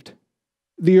saved.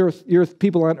 The earth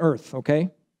people on earth, okay?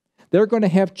 They're going to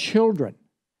have children.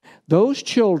 Those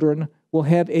children will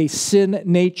have a sin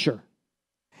nature.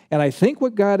 And I think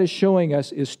what God is showing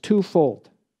us is twofold.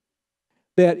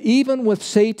 That even with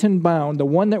Satan bound, the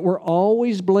one that we're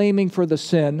always blaming for the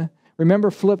sin, remember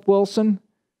Flip Wilson?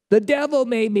 The devil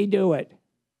made me do it.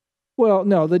 Well,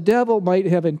 no, the devil might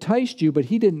have enticed you, but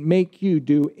he didn't make you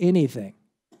do anything.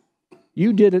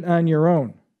 You did it on your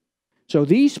own. So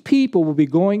these people will be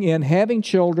going in, having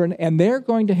children, and they're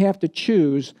going to have to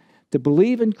choose to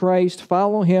believe in Christ,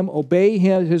 follow Him, obey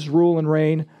His rule and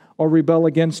reign, or rebel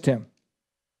against Him.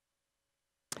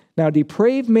 Now,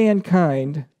 depraved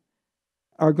mankind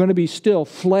are going to be still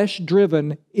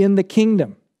flesh-driven in the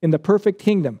kingdom, in the perfect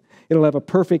kingdom. It'll have a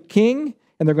perfect king,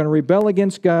 and they're going to rebel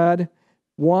against God.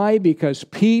 Why? Because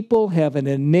people have an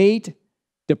innate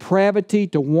depravity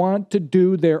to want to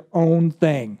do their own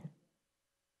thing.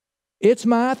 It's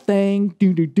my thing. Do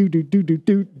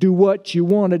what you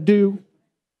want to do.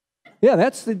 Yeah,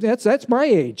 that's my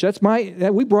age.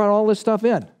 We brought all this stuff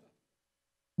in.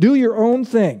 Do your own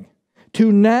thing.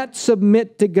 To not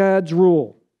submit to God's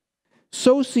rule.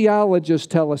 Sociologists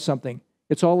tell us something.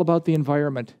 It's all about the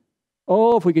environment.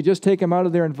 Oh, if we could just take them out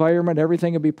of their environment,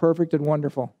 everything would be perfect and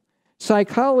wonderful.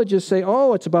 Psychologists say,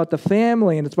 oh, it's about the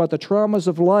family and it's about the traumas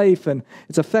of life and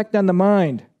its effect on the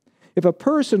mind. If a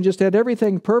person just had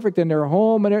everything perfect in their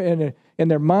home and in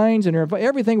their minds and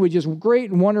everything was just great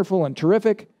and wonderful and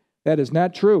terrific, that is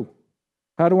not true.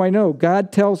 How do I know?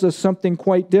 God tells us something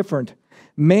quite different.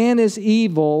 Man is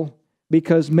evil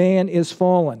because man is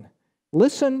fallen.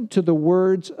 Listen to the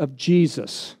words of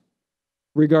Jesus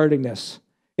regarding this.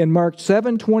 In Mark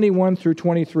 7:21 through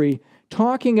 23,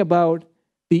 talking about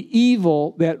the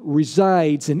evil that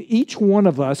resides in each one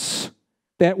of us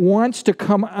that wants to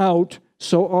come out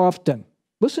so often.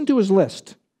 Listen to his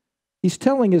list. He's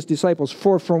telling his disciples,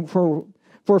 for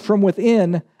from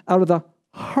within, out of the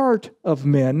heart of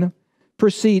men,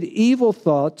 proceed evil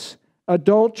thoughts,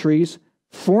 adulteries,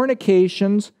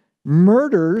 fornications,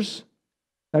 murders,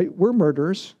 we're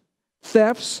murderers,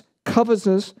 thefts,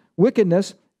 covetousness,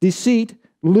 wickedness, deceit,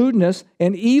 lewdness,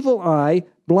 an evil eye,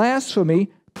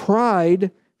 blasphemy,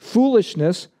 pride,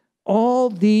 foolishness. All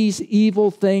these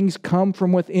evil things come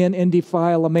from within and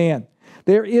defile a man.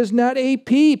 There is not a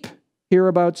peep here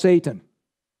about Satan.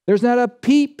 There's not a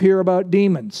peep here about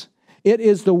demons. It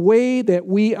is the way that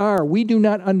we are. We do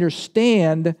not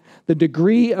understand the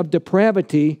degree of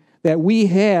depravity that we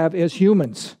have as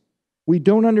humans. We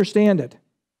don't understand it.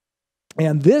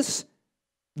 And this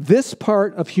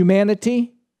part of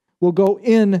humanity will go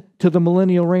into the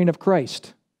millennial reign of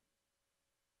Christ.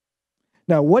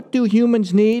 Now, what do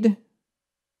humans need?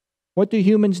 What do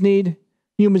humans need?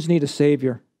 Humans need a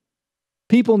Savior.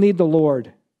 People need the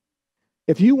Lord.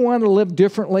 If you want to live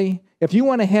differently, if you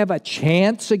want to have a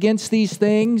chance against these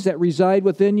things that reside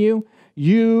within you,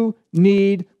 you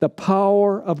need the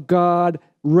power of God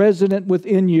resident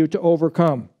within you to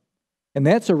overcome. And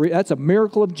that's a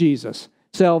miracle of Jesus.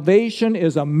 Salvation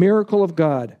is a miracle of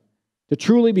God. To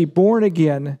truly be born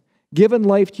again, given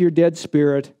life to your dead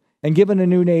spirit, and given a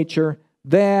new nature,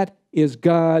 that is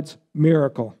God's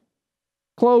miracle.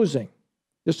 Closing.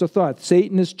 Just a thought.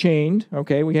 Satan is chained.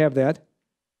 Okay, we have that.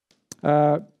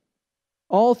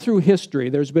 All through history,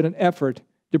 there's been an effort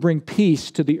to bring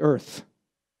peace to the earth.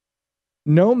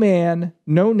 No man,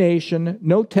 no nation,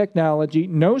 no technology,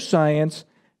 no science,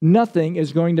 nothing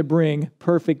is going to bring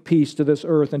perfect peace to this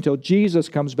earth until Jesus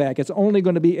comes back. It's only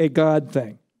going to be a God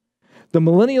thing. The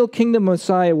Millennial Kingdom of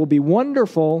Messiah will be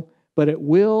wonderful, but it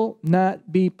will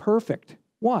not be perfect.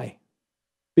 Why?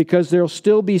 Because there will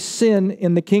still be sin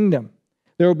in the kingdom.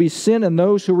 There will be sin in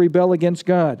those who rebel against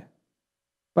God.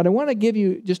 But I want to give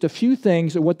you just a few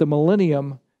things of what the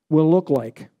millennium will look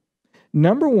like.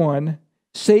 Number one,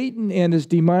 Satan and his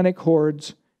demonic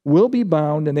hordes will be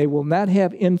bound and they will not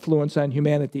have influence on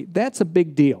humanity. That's a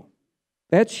big deal.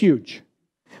 That's huge.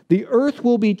 The earth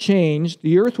will be changed,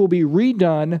 the earth will be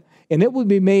redone, and it will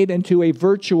be made into a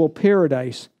virtual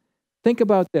paradise. Think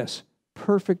about this.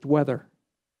 Perfect weather.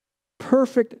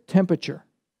 Perfect temperature.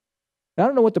 I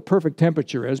don't know what the perfect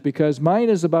temperature is because mine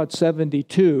is about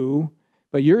 72,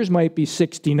 but yours might be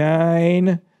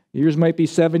 69, yours might be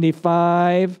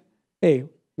 75. Hey,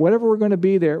 whatever we're going to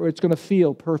be there, it's going to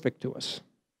feel perfect to us.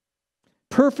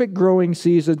 Perfect growing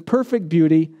season, perfect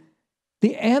beauty.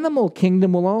 The animal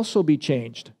kingdom will also be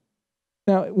changed.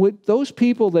 Now, with those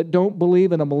people that don't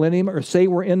believe in a millennium or say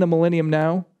we're in the millennium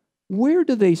now, where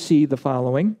do they see the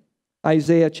following?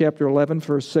 Isaiah chapter 11,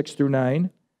 verse 6 through 9.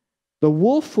 The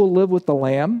wolf will live with the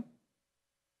lamb.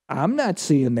 I'm not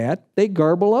seeing that. They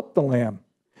garble up the lamb.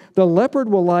 The leopard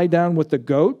will lie down with the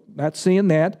goat. Not seeing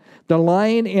that. The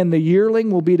lion and the yearling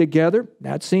will be together.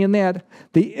 Not seeing that.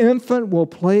 The infant will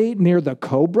play near the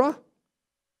cobra.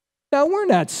 Now, we're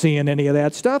not seeing any of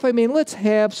that stuff. I mean, let's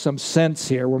have some sense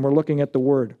here when we're looking at the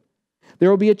Word. There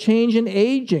will be a change in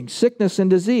aging, sickness, and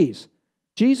disease.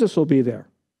 Jesus will be there.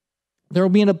 There will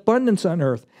be an abundance on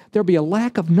earth. There will be a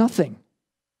lack of nothing.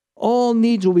 All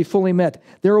needs will be fully met.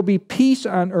 There will be peace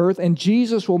on earth, and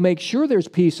Jesus will make sure there's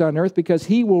peace on earth because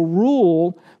he will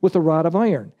rule with a rod of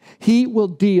iron. He will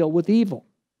deal with evil.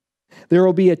 There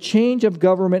will be a change of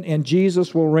government, and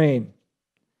Jesus will reign.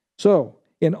 So,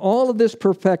 in all of this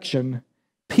perfection,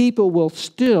 people will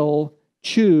still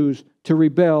choose to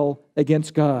rebel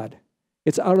against God.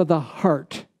 It's out of the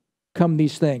heart come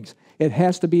these things. It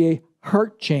has to be a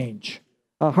heart change,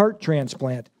 a heart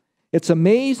transplant. It's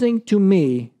amazing to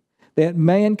me that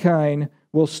mankind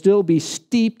will still be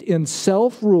steeped in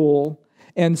self-rule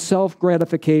and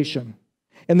self-gratification.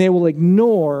 And they will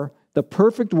ignore the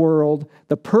perfect world,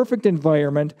 the perfect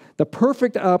environment, the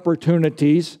perfect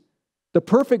opportunities, the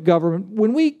perfect government.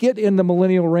 When we get in the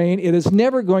millennial reign, it is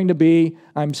never going to be,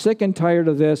 I'm sick and tired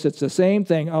of this. It's the same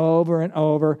thing over and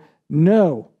over.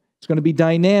 No, it's going to be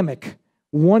dynamic,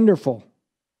 wonderful.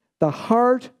 The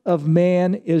heart of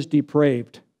man is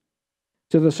depraved.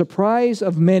 To the surprise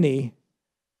of many,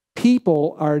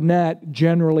 people are not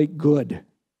generally good.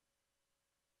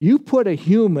 You put a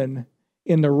human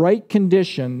in the right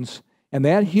conditions, and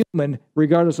that human,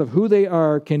 regardless of who they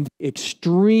are, can be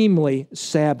extremely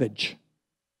savage.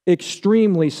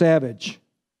 Extremely savage.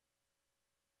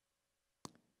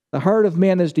 The heart of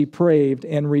man is depraved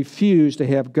and refused to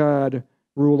have God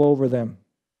rule over them.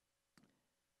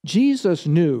 Jesus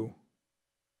knew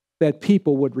that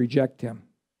people would reject him.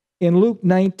 In Luke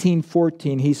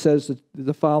 19:14, he says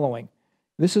the following.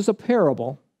 This is a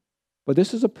parable, but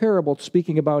this is a parable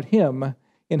speaking about him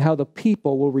and how the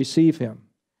people will receive him.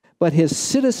 But his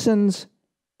citizens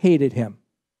hated him.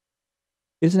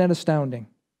 Isn't that astounding?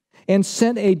 And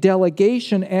sent a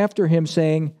delegation after him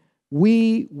saying,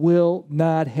 we will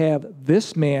not have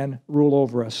this man rule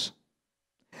over us.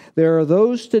 There are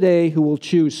those today who will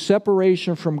choose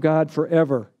separation from God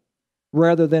forever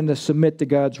rather than to submit to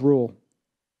God's rule.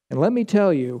 And let me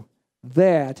tell you,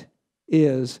 that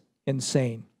is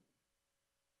insane.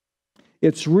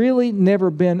 It's really never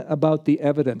been about the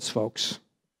evidence, folks.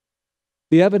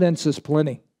 The evidence is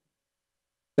plenty.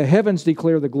 The heavens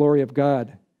declare the glory of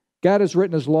God. God has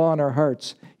written his law in our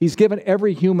hearts. He's given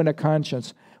every human a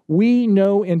conscience. We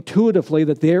know intuitively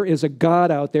that there is a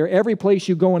God out there. Every place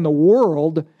you go in the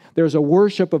world, there's a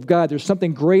worship of God. There's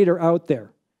something greater out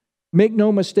there. Make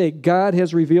no mistake, God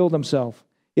has revealed himself.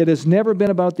 It has never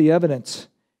been about the evidence.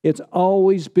 It's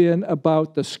always been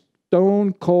about the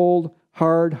stone-cold,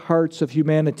 hard hearts of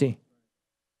humanity.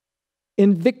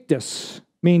 Invictus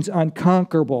means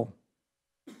unconquerable,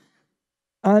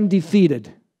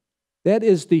 undefeated. That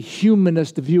is the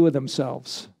humanist view of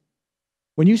themselves.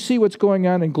 When you see what's going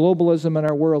on in globalism in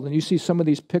our world, and you see some of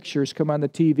these pictures come on the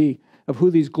TV of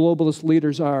who these globalist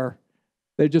leaders are,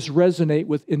 they just resonate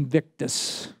with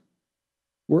Invictus.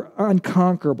 We're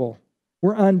unconquerable.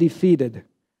 We're undefeated.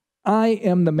 I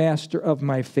am the master of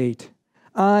my fate.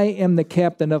 I am the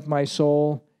captain of my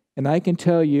soul, and I can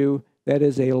tell you that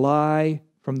is a lie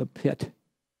from the pit.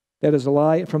 That is a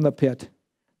lie from the pit.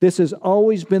 This has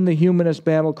always been the humanist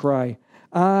battle cry.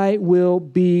 I will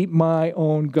be my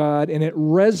own God, and it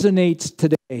resonates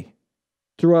today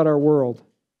throughout our world.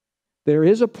 There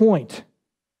is a point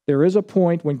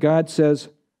when God says,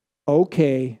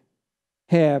 okay,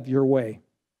 have your way.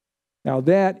 Now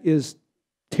that is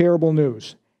terrible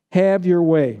news. Have your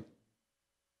way.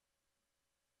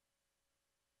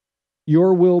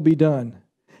 Your will be done.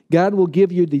 God will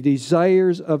give you the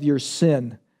desires of your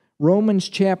sin. Romans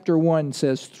chapter 1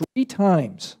 says 3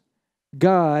 times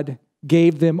God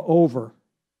gave them over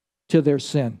to their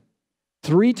sin.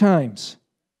 3 times.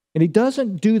 And he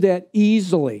doesn't do that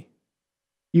easily.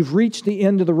 You've reached the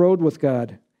end of the road with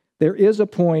God. There is a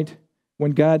point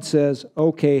when God says,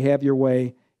 okay, have your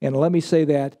way. And let me say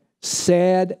that,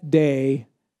 sad day,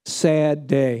 sad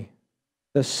day.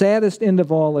 The saddest end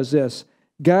of all is this.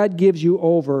 God gives you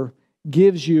over,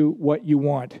 gives you what you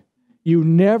want. You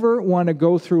never want to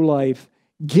go through life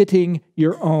getting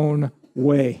your own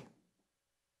way.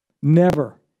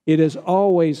 Never. It is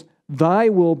always, thy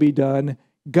will be done.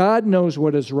 God knows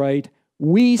what is right.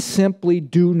 We simply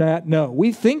do not know.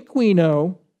 We think we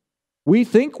know. We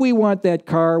think we want that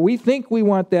car. We think we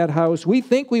want that house. We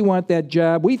think we want that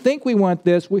job. We think we want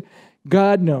this.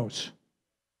 God knows.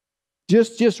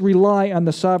 Just rely on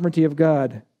the sovereignty of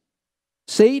God.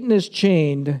 Satan is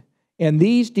chained, and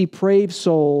these depraved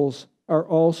souls are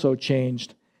also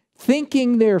changed.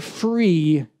 Thinking they're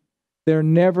free, they're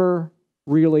never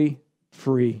really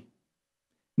free.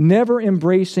 Never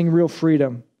embracing real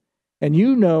freedom. And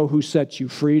you know who sets you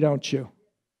free, don't you?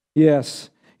 Yes.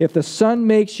 If the Son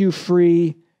makes you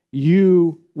free,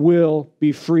 you will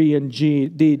be free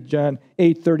indeed. John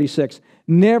 8:36.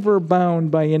 Never bound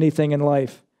by anything in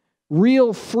life.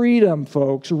 Real freedom,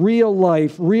 folks. Real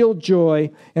life, real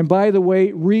joy. And by the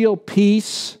way, real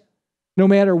peace. No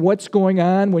matter what's going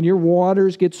on, when your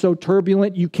waters get so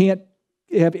turbulent, you can't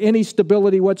have any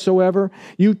stability whatsoever,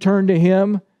 you turn to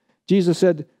Him. Jesus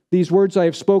said, these words I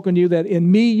have spoken to you, that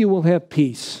in me you will have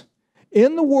peace.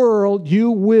 In the world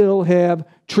you will have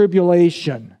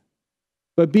tribulation.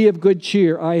 But be of good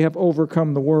cheer, I have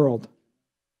overcome the world.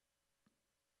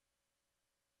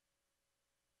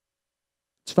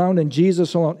 It's found in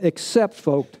Jesus alone, except,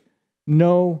 folks,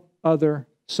 no other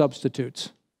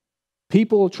substitutes.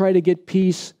 People will try to get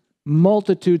peace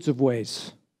multitudes of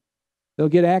ways. They'll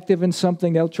get active in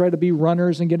something. They'll try to be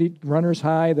runners and get runners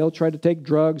high. They'll try to take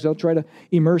drugs. They'll try to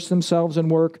immerse themselves in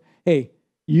work. Hey,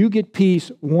 you get peace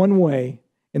one way,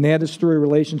 and that is through a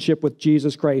relationship with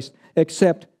Jesus Christ,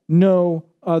 except no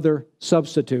other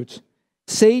substitutes.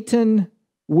 Satan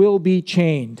will be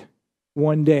chained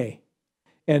one day,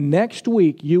 and next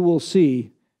week you will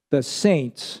see the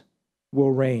saints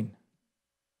will reign.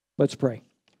 Let's pray.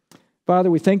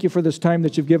 Father, we thank you for this time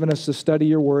that you've given us to study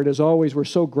your word. As always, we're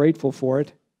so grateful for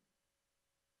it.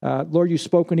 Lord, you've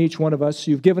spoken to each one of us.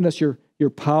 You've given us your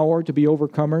power to be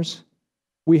overcomers.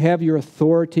 We have your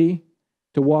authority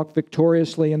to walk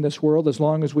victoriously in this world as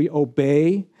long as we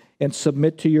obey and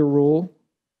submit to your rule.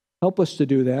 Help us to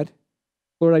do that.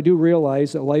 Lord, I do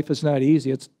realize that life is not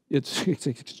easy. It's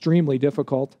extremely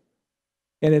difficult,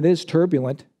 and it is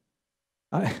turbulent.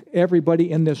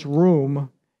 Everybody in this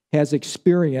room has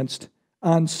experienced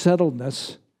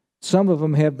unsettledness. Some of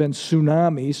them have been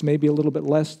tsunamis, maybe a little bit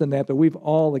less than that, but we've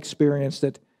all experienced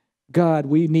it. God,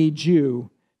 we need you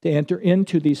to enter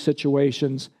into these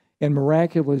situations and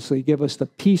miraculously give us the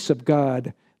peace of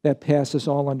God that passes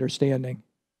all understanding.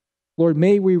 Lord,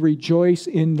 may we rejoice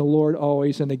in the Lord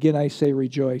always, and again I say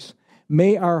rejoice.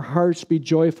 May our hearts be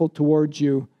joyful towards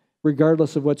you,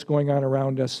 regardless of what's going on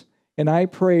around us. And I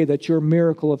pray that your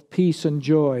miracle of peace and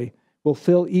joy will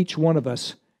fill each one of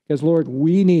us, because, Lord,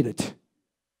 we need it.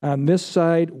 On this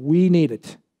side, we need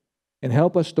it. And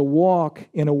help us to walk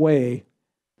in a way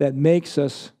that makes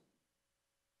it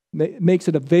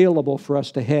available for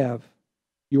us to have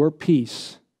your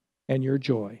peace and your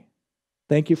joy.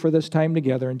 Thank you for this time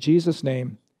together. In Jesus'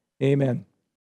 name, amen.